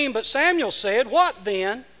 14. But Samuel said, What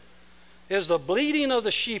then is the bleating of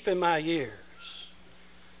the sheep in my ears,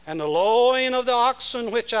 and the lowing of the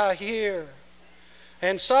oxen which I hear?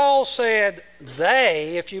 And Saul said,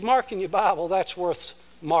 They, if you mark in your Bible, that's worth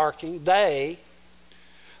marking. They,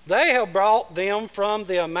 They have brought them from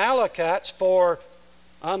the Amalekites for,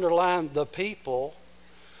 underline, the people.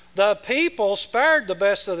 The people spared the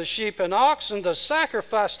best of the sheep and oxen to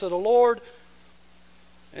sacrifice to the Lord.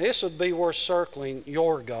 This would be worth circling,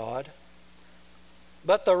 your God.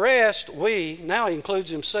 But the rest, now he includes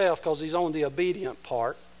himself because he's on the obedient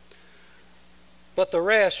part. But the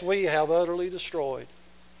rest we have utterly destroyed.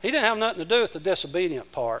 He didn't have nothing to do with the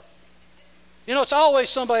disobedient part. You know, it's always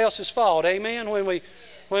somebody else's fault, amen?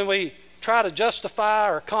 When we try to justify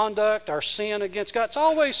our conduct, our sin against God, it's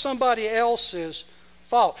always somebody else's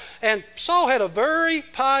fault. And Saul had a very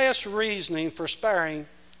pious reasoning for sparing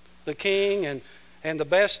the king and the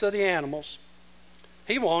best of the animals.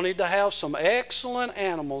 He wanted to have some excellent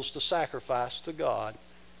animals to sacrifice to God.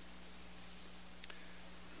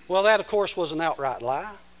 Well, that, of course, was an outright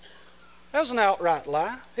lie. That was an outright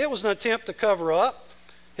lie. It was an attempt to cover up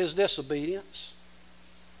his disobedience.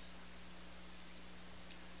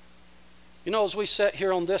 You know, as we sit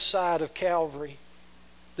here on this side of Calvary,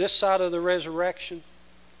 this side of the resurrection,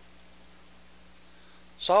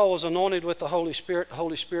 Saul was anointed with the Holy Spirit. The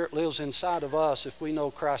Holy Spirit lives inside of us if we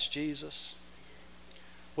know Christ Jesus.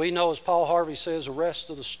 We know, as Paul Harvey says, the rest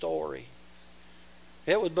of the story.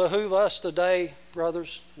 It would behoove us today,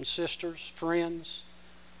 brothers and sisters, friends,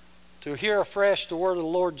 to hear afresh the word of the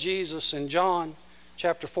Lord Jesus in John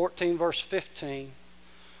chapter 14, verse 15,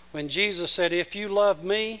 when Jesus said, "If you love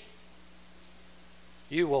me,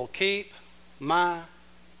 you will keep my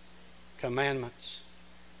commandments."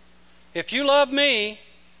 If you love me,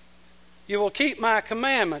 you will keep my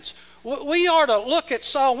commandments. We are to look at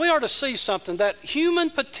Saul, we are to see something, that human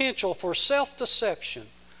potential for self-deception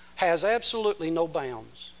has absolutely no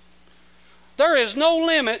bounds. There is no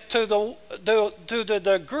limit to the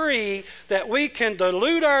degree that we can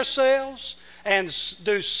delude ourselves and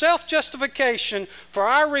do self-justification for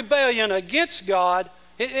our rebellion against God.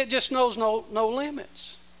 It just knows no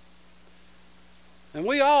limits. And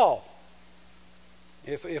we all,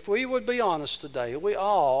 if we would be honest today, we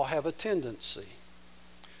all have a tendency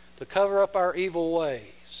to cover up our evil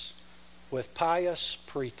ways with pious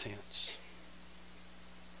pretense.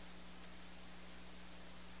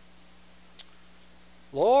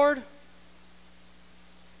 Lord,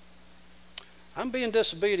 I'm being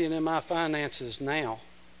disobedient in my finances now.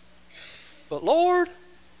 But Lord,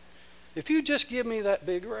 if you just give me that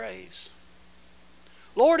big raise.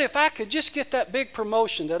 Lord, if I could just get that big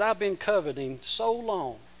promotion that I've been coveting so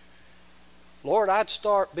long. Lord, I'd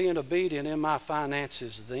start being obedient in my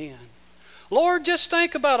finances then. Lord, just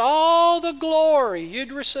think about all the glory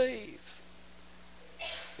you'd receive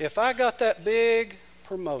if I got that big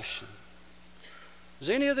promotion. Is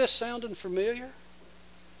any of this sounding familiar?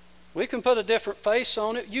 We can put a different face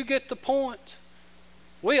on it. You get the point.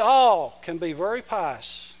 We all can be very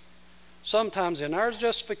pious, sometimes in our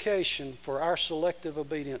justification for our selective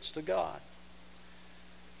obedience to God.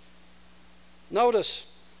 Notice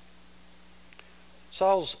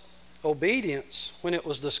Saul's obedience, when it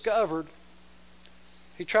was discovered,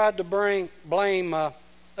 he tried to blame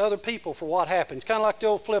other people for what happened. It's kind of like the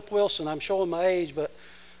old Flip Wilson. I'm showing my age, but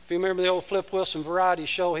if you remember the old Flip Wilson variety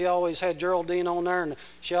show, he always had Geraldine on there, and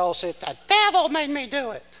she always said, "The devil made me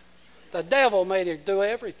do it. The devil made her do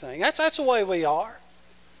everything." That's the way we are.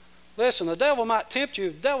 Listen, the devil might tempt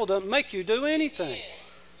you. The devil doesn't make you do anything.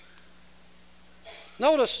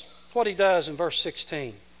 Notice what he does in verse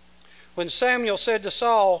 16. When Samuel said to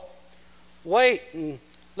Saul, "Wait and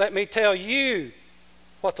let me tell you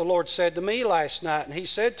what the Lord said to me last night." And he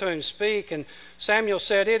said to him, "Speak." And Samuel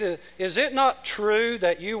said, "Is it not true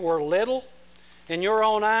that you were little in your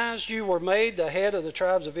own eyes? You were made the head of the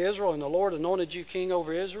tribes of Israel, and the Lord anointed you king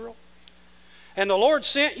over Israel. And the Lord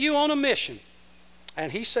sent you on a mission.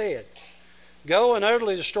 And he said, 'Go and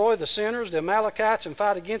utterly destroy the sinners, the Amalekites, and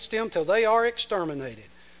fight against them till they are exterminated.'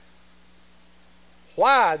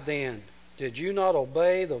 Why then did you not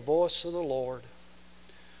obey the voice of the Lord,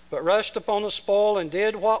 but rushed upon the spoil and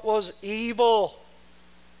did what was evil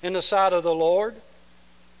in the sight of the Lord?"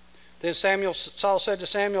 Then Saul said to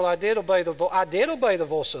Samuel, I did obey the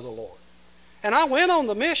voice of the Lord. And I went on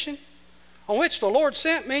the mission on which the Lord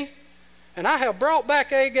sent me, and I have brought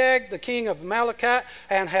back Agag, the king of Amalekite,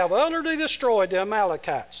 and have utterly destroyed the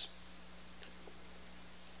Amalekites.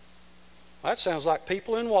 That sounds like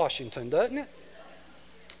people in Washington, doesn't it?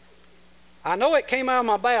 I know it came out of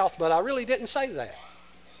my mouth, but I really didn't say that.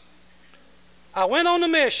 I went on the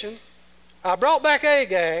mission, I brought back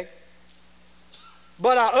Agag,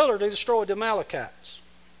 but I utterly destroyed the Amalekites.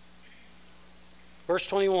 Verse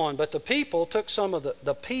 21, but the people took some of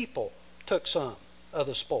the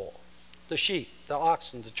spoil, the sheep, the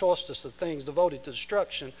oxen, the choicest of things devoted to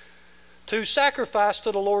destruction, to sacrifice to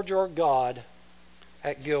the Lord your God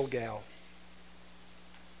at Gilgal.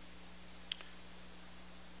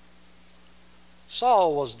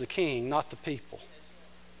 Saul was the king, not the people.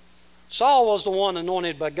 Saul was the one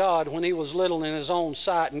anointed by God when he was little in his own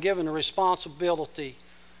sight and given the responsibility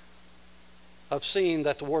of seeing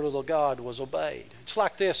that the word of the God was obeyed. It's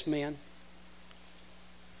like this, men.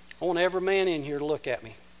 I want every man in here to look at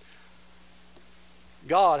me.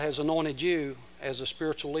 God has anointed you as a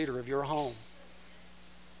spiritual leader of your home.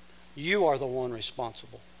 You are the one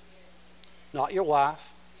responsible. Not your wife,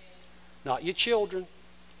 not your children,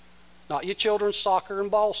 not your children's soccer and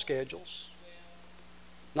ball schedules,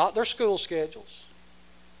 not their school schedules,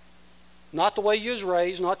 not the way you was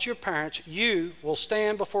raised, not your parents. You will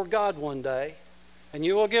stand before God one day and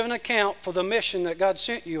you will give an account for the mission that God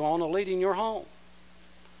sent you on of leading your home.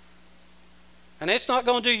 And it's not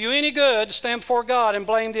going to do you any good to stand before God and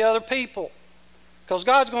blame the other people, because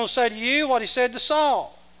God's going to say to you what He said to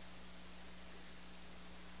Saul.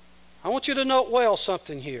 I want you to note well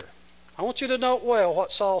something here. I want you to note well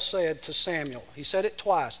what Saul said to Samuel. He said it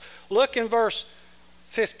twice. Look in verse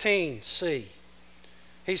 15c.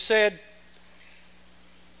 He said,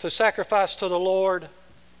 to sacrifice to the Lord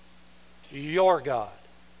your God.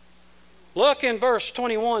 Look in verse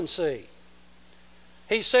 21c.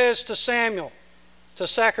 He says to Samuel, to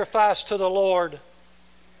sacrifice to the Lord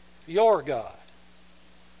your God.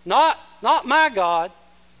 Not my God,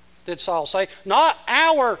 did Saul say. Not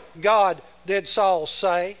our God, did Saul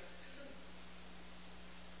say.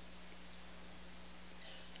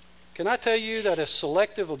 Can I tell you that a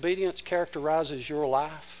selective obedience characterizes your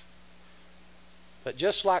life? But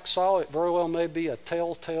just like Saul, it very well may be a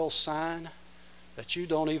telltale sign that you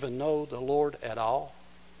don't even know the Lord at all.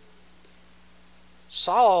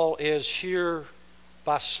 Saul is here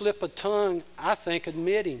by slip of tongue, I think,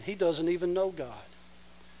 admitting he doesn't even know God.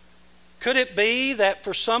 Could it be that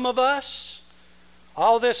for some of us,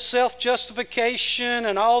 all this self-justification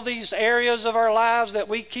and all these areas of our lives that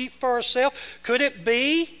we keep for ourselves, could it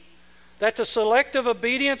be that the selective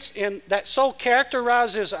obedience that so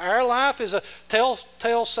characterizes our life is a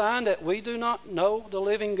telltale sign that we do not know the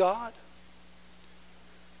living God?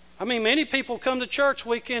 I mean, many people come to church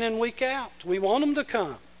week in and week out. We want them to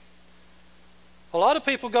come. A lot of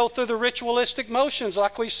people go through the ritualistic motions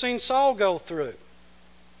like we've seen Saul go through.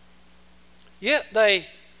 Yet they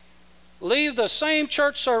leave the same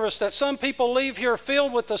church service that some people leave here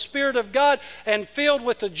filled with the Spirit of God and filled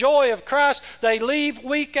with the joy of Christ. They leave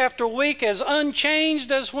week after week as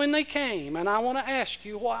unchanged as when they came. And I want to ask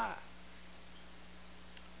you why.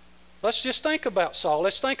 Let's just think about Saul.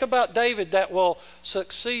 Let's think about David that will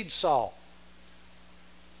succeed Saul.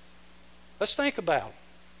 Let's think about it.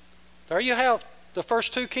 There you have the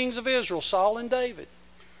first two kings of Israel, Saul and David.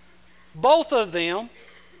 Both of them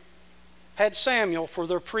had Samuel for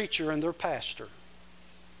their preacher and their pastor.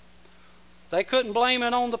 They couldn't blame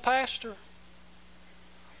it on the pastor.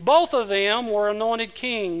 Both of them were anointed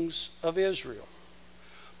kings of Israel.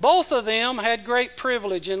 Both of them had great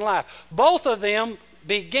privilege in life. Both of them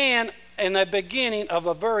began in the beginning of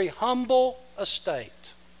a very humble estate.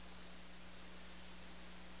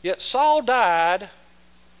 Yet Saul died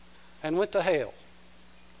and went to hell.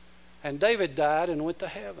 And David died and went to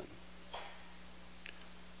heaven.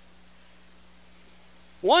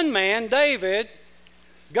 One man, David,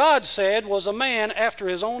 God said was a man after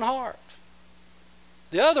his own heart.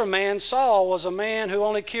 The other man, Saul, was a man who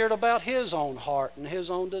only cared about his own heart and his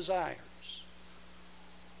own desires.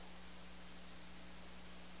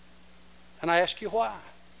 And I ask you why?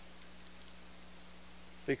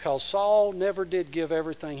 Because Saul never did give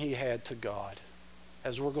everything he had to God,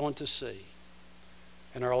 as we're going to see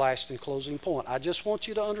in our last and closing point. I just want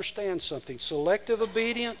you to understand something. Selective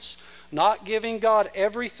obedience, not giving God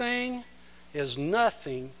everything, is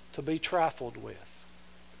nothing to be trifled with.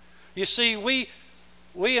 You see, we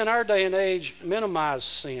in our day and age minimize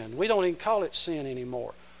sin. We don't even call it sin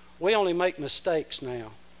anymore. We only make mistakes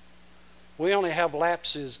now. We only have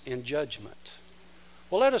lapses in judgment.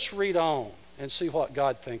 Well, let us read on and see what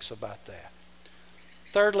God thinks about that.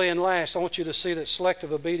 Thirdly and last, I want you to see that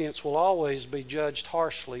selective obedience will always be judged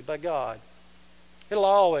harshly by God. It'll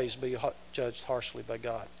always be judged harshly by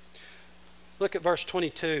God. Look at verse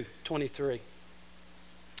 22, 23.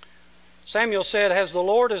 Samuel said, "Has the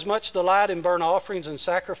Lord as much delight in burnt offerings and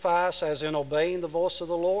sacrifice as in obeying the voice of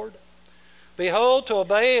the Lord? Behold, to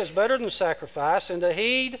obey is better than sacrifice, and to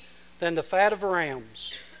heed than the fat of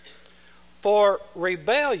rams. For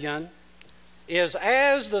rebellion is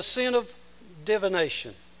as the sin of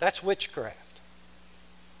divination." That's witchcraft.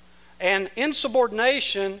 "And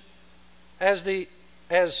insubordination as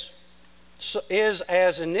is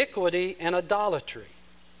as iniquity and idolatry.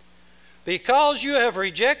 Because you have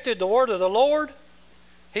rejected the word of the Lord,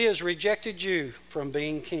 He has rejected you from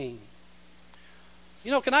being king.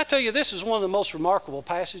 You know, can I tell you, this is one of the most remarkable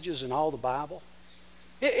passages in all the Bible.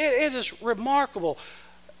 It is remarkable.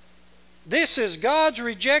 This is God's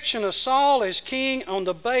rejection of Saul as king on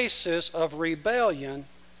the basis of rebellion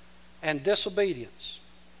and disobedience.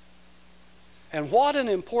 And what an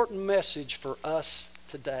important message for us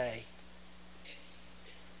today.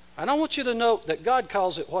 And I want you to note that God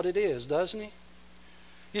calls it what it is, doesn't He?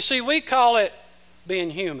 You see, we call it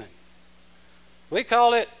being human. We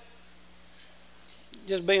call it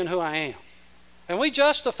just being who I am. And we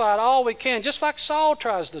justify it all we can, just like Saul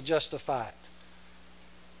tries to justify it.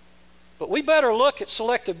 But we better look at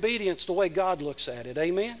selective obedience the way God looks at it.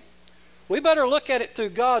 Amen? We better look at it through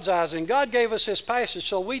God's eyes. And God gave us this passage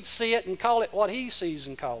so we'd see it and call it what He sees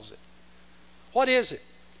and calls it. What is it?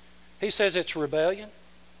 He says it's rebellion.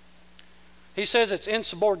 He says it's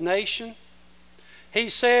insubordination. He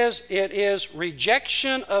says it is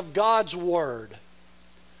rejection of God's word.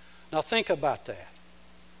 Now think about that.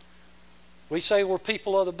 We say we're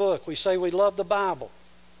people of the book. We say we love the Bible.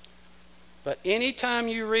 But anytime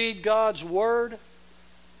you read God's word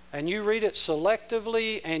and you read it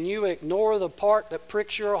selectively and you ignore the part that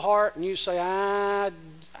pricks your heart and you say, I'm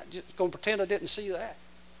just going to pretend I didn't see that.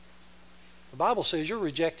 The Bible says you're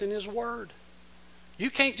rejecting His word. You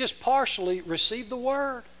can't just partially receive the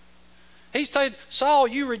word. He's told Saul,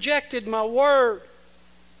 you rejected my word.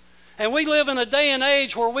 And we live in a day and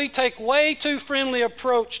age where we take way too friendly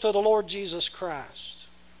approach to the Lord Jesus Christ.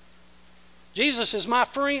 Jesus is my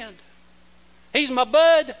friend. He's my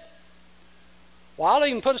bud. Well, I'll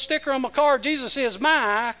even put a sticker on my car. Jesus is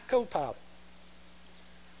my co-pilot.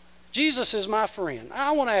 Jesus is my friend.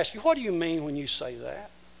 I want to ask you, what do you mean when you say that?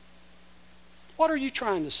 What are you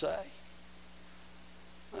trying to say?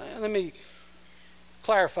 Let me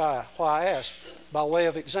clarify why I asked by way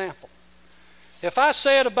of example. If I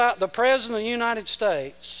said about the President of the United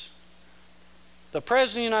States, the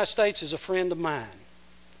President of the United States is a friend of mine,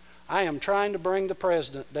 I am trying to bring the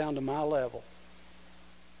President down to my level.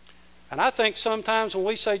 And I think sometimes when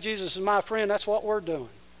we say Jesus is my friend, that's what we're doing.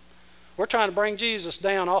 We're trying to bring Jesus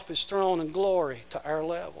down off His throne in glory to our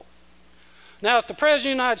level. Now, if the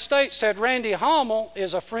President of the United States said Randy Hummel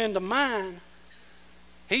is a friend of mine,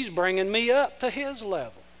 he's bringing me up to his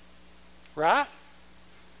level. Right?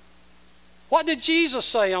 What did Jesus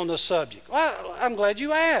say on the subject? Well, I'm glad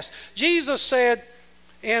you asked. Jesus said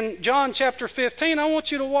in John chapter 15, I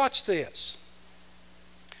want you to watch this.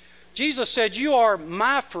 Jesus said, you are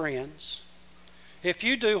my friends if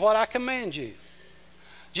you do what I command you.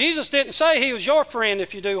 Jesus didn't say He was your friend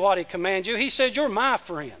if you do what He commands you. He said, you're my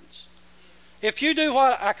friends if you do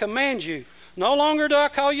what I command you. No longer do I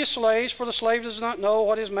call you slaves, for the slave does not know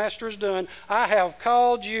what his master is doing. I have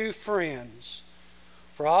called you friends.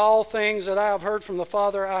 For all things that I have heard from the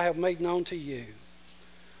Father, I have made known to you.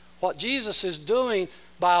 What Jesus is doing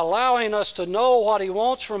by allowing us to know what He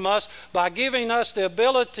wants from us, by giving us the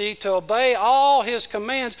ability to obey all His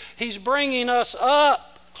commands, He's bringing us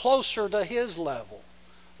up closer to His level.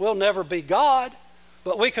 We'll never be God,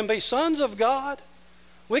 but we can be sons of God.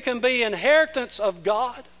 We can be inheritance of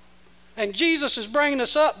God. And Jesus is bringing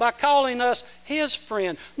us up by calling us His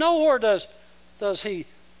friend. Nowhere does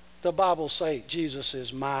the Bible say Jesus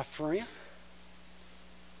is my friend.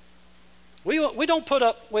 We don't put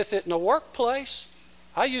up with it in the workplace.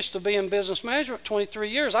 I used to be in business management 23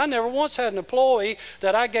 years. I never once had an employee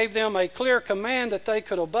that I gave them a clear command that they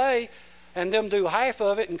could obey and them do half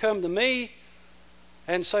of it and come to me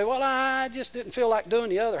and say, well, I just didn't feel like doing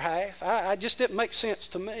the other half. I just didn't make sense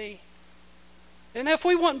to me. And if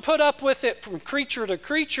we wouldn't put up with it from creature to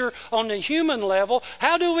creature on the human level,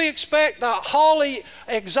 how do we expect the holy,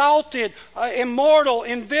 exalted, immortal,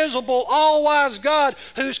 invisible, all-wise God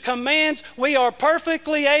whose commands we are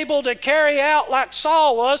perfectly able to carry out like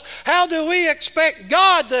Saul was, how do we expect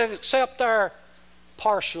God to accept our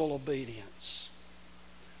partial obedience?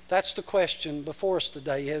 That's the question before us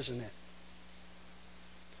today, isn't it?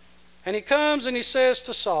 And He comes and He says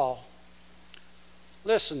to Saul,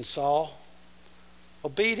 listen, Saul,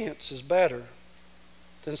 obedience is better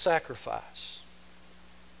than sacrifice.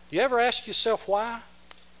 You ever ask yourself why?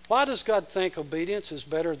 Why does God think obedience is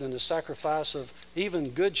better than the sacrifice of even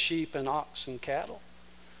good sheep and ox and cattle?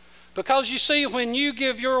 Because you see, when you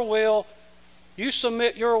give your will, you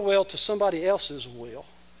submit your will to somebody else's will.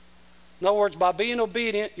 In other words, by being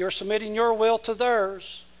obedient, you're submitting your will to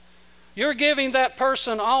theirs. You're giving that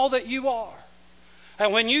person all that you are.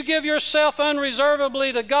 And when you give yourself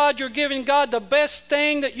unreservedly to God, you're giving God the best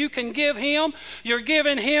thing that you can give Him. You're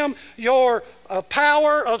giving Him your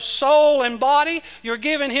power of soul and body. You're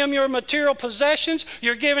giving Him your material possessions.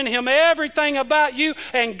 You're giving Him everything about you.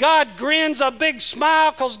 And God grins a big smile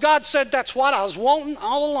because God said, that's what I was wanting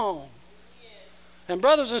all along. And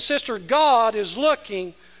brothers and sisters, God is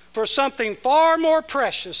looking for something far more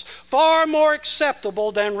precious, far more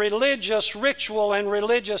acceptable than religious ritual and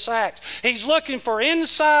religious acts. He's looking for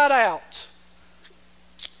inside out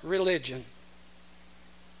religion.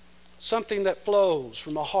 Something that flows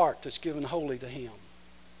from a heart that's given wholly to Him.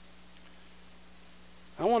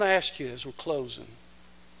 I want to ask you as we're closing,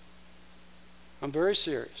 I'm very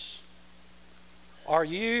serious. Are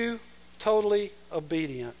you totally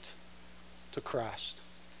obedient to Christ?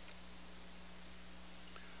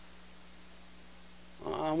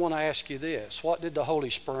 I want to ask you this. What did the Holy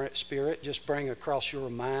Spirit just bring across your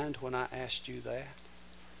mind when I asked you that?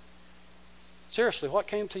 Seriously, what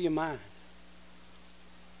came to your mind?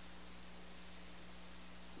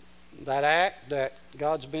 That act that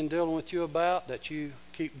God's been dealing with you about that you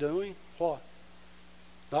keep doing? What?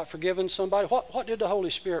 Not forgiving somebody? What did the Holy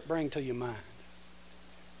Spirit bring to your mind?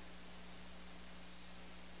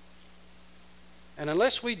 And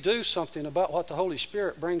unless we do something about what the Holy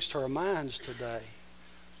Spirit brings to our minds today,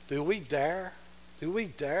 do we dare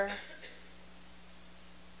to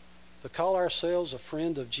call ourselves a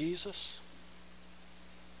friend of Jesus?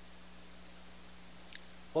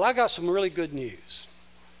 Well, I got some really good news.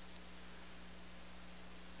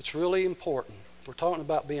 It's really important. We're talking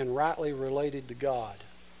about being rightly related to God.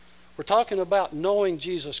 We're talking about knowing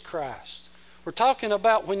Jesus Christ. We're talking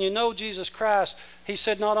about when you know Jesus Christ, He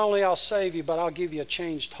said, not only I'll save you, but I'll give you a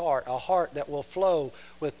changed heart, a heart that will flow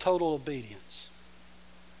with total obedience.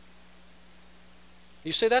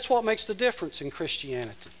 You see, that's what makes the difference in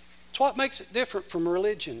Christianity. It's what makes it different from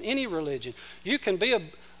religion, any religion. You can be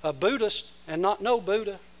a Buddhist and not know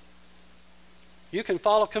Buddha. You can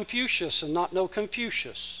follow Confucius and not know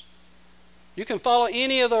Confucius. You can follow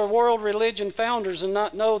any of the world religion founders and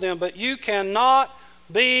not know them, but you cannot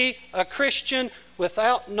be a Christian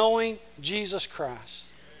without knowing Jesus Christ.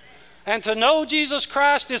 And to know Jesus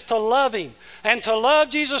Christ is to love Him. And to love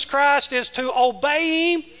Jesus Christ is to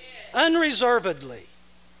obey Him unreservedly.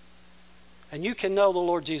 And you can know the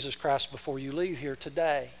Lord Jesus Christ before you leave here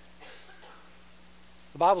today.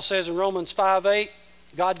 The Bible says in Romans 5:8,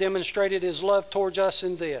 God demonstrated His love towards us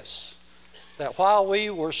in this, that while we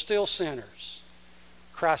were still sinners,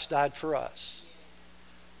 Christ died for us.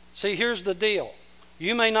 See, here's the deal.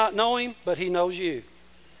 You may not know Him, but He knows you.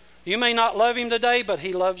 You may not love Him today, but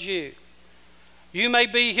He loves you. You may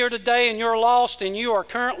be here today and you're lost and you are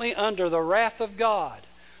currently under the wrath of God.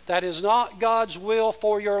 That is not God's will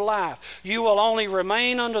for your life. You will only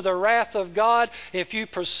remain under the wrath of God if you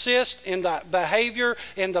persist in that behavior,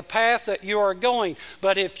 in the path that you are going.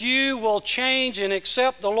 But if you will change and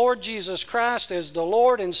accept the Lord Jesus Christ as the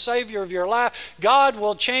Lord and Savior of your life, God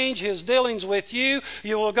will change His dealings with you.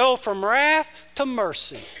 You will go from wrath to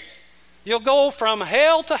mercy. You'll go from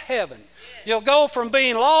hell to heaven. You'll go from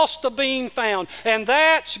being lost to being found. And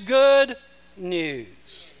that's good news.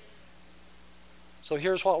 So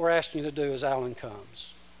here's what we're asking you to do as Alan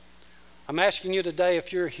comes. I'm asking you today,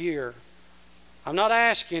 if you're here, I'm not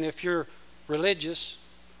asking if you're religious.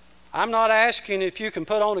 I'm not asking if you can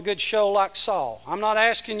put on a good show like Saul. I'm not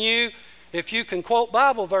asking you if you can quote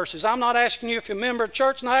Bible verses. I'm not asking you if you're a member of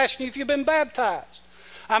church. I'm not asking you if you've been baptized.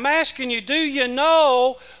 I'm asking you, do you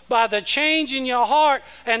know by the change in your heart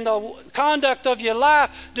and the conduct of your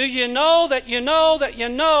life, do you know that you know that you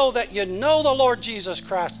know that you know the Lord Jesus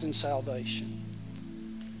Christ in salvation?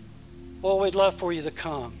 Well, we'd love for you to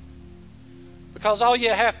come. Because all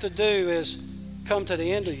you have to do is come to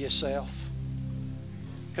the end of yourself.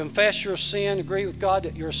 Confess your sin, agree with God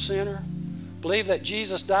that you're a sinner. Believe that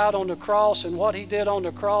Jesus died on the cross and what He did on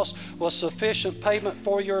the cross was sufficient payment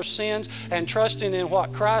for your sins, and trusting in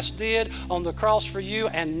what Christ did on the cross for you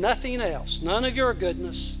and nothing else, none of your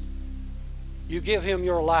goodness. You give Him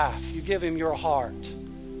your life, you give Him your heart,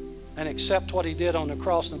 and accept what He did on the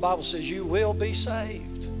cross. And the Bible says you will be saved.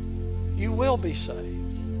 You will be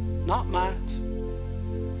saved, not might.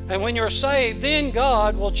 And when you're saved, then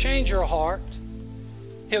God will change your heart.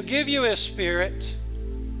 He'll give you His Spirit.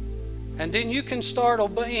 And then you can start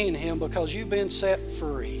obeying Him because you've been set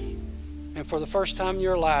free. And for the first time in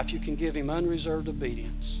your life, you can give Him unreserved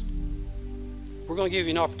obedience. We're going to give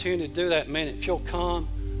you an opportunity to do that in a minute. If you'll come,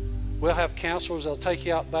 we'll have counselors. They'll take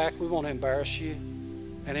you out back. We won't embarrass you.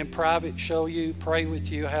 And in private, show you, pray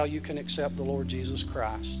with you how you can accept the Lord Jesus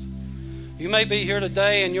Christ. You may be here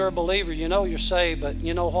today and you're a believer. You know you're saved, but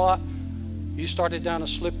you know what? You started down a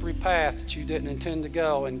slippery path that you didn't intend to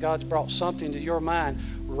go, and God's brought something to your mind.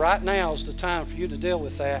 Right now is the time for you to deal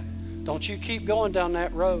with that. Don't you keep going down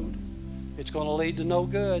that road. It's going to lead to no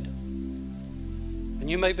good. And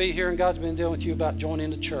you may be here and God's been dealing with you about joining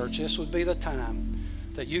the church. This would be the time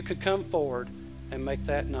that you could come forward and make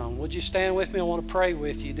that known. Would you stand with me? I want to pray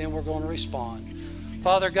with you. Then we're going to respond.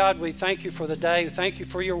 Father God, we thank you for the day. Thank you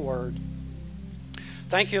for your word.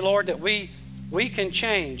 Thank you, Lord, that we can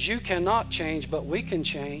change. You cannot change, but we can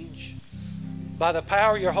change. By the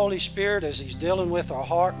power of your Holy Spirit as He's dealing with our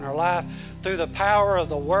heart and our life, through the power of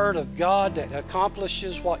the Word of God that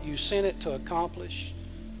accomplishes what you sent it to accomplish.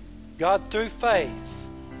 God, through faith,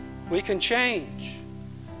 we can change.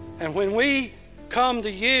 And when we come to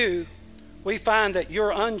you, we find that you're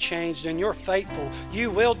unchanged and you're faithful. You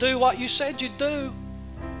will do what you said you'd do.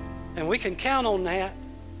 And we can count on that.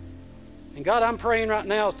 And God, I'm praying right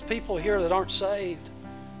now to people here that aren't saved.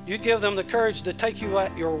 You'd give them the courage to take you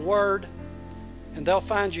at your word, and they'll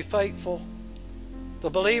find you faithful. The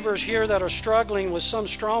believers here that are struggling with some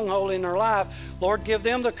stronghold in their life, Lord, give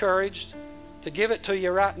them the courage to give it to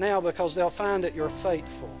you right now, because they'll find that you're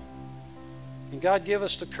faithful. And God, give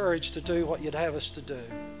us the courage to do what you'd have us to do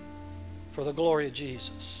for the glory of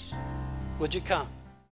Jesus. Would you come?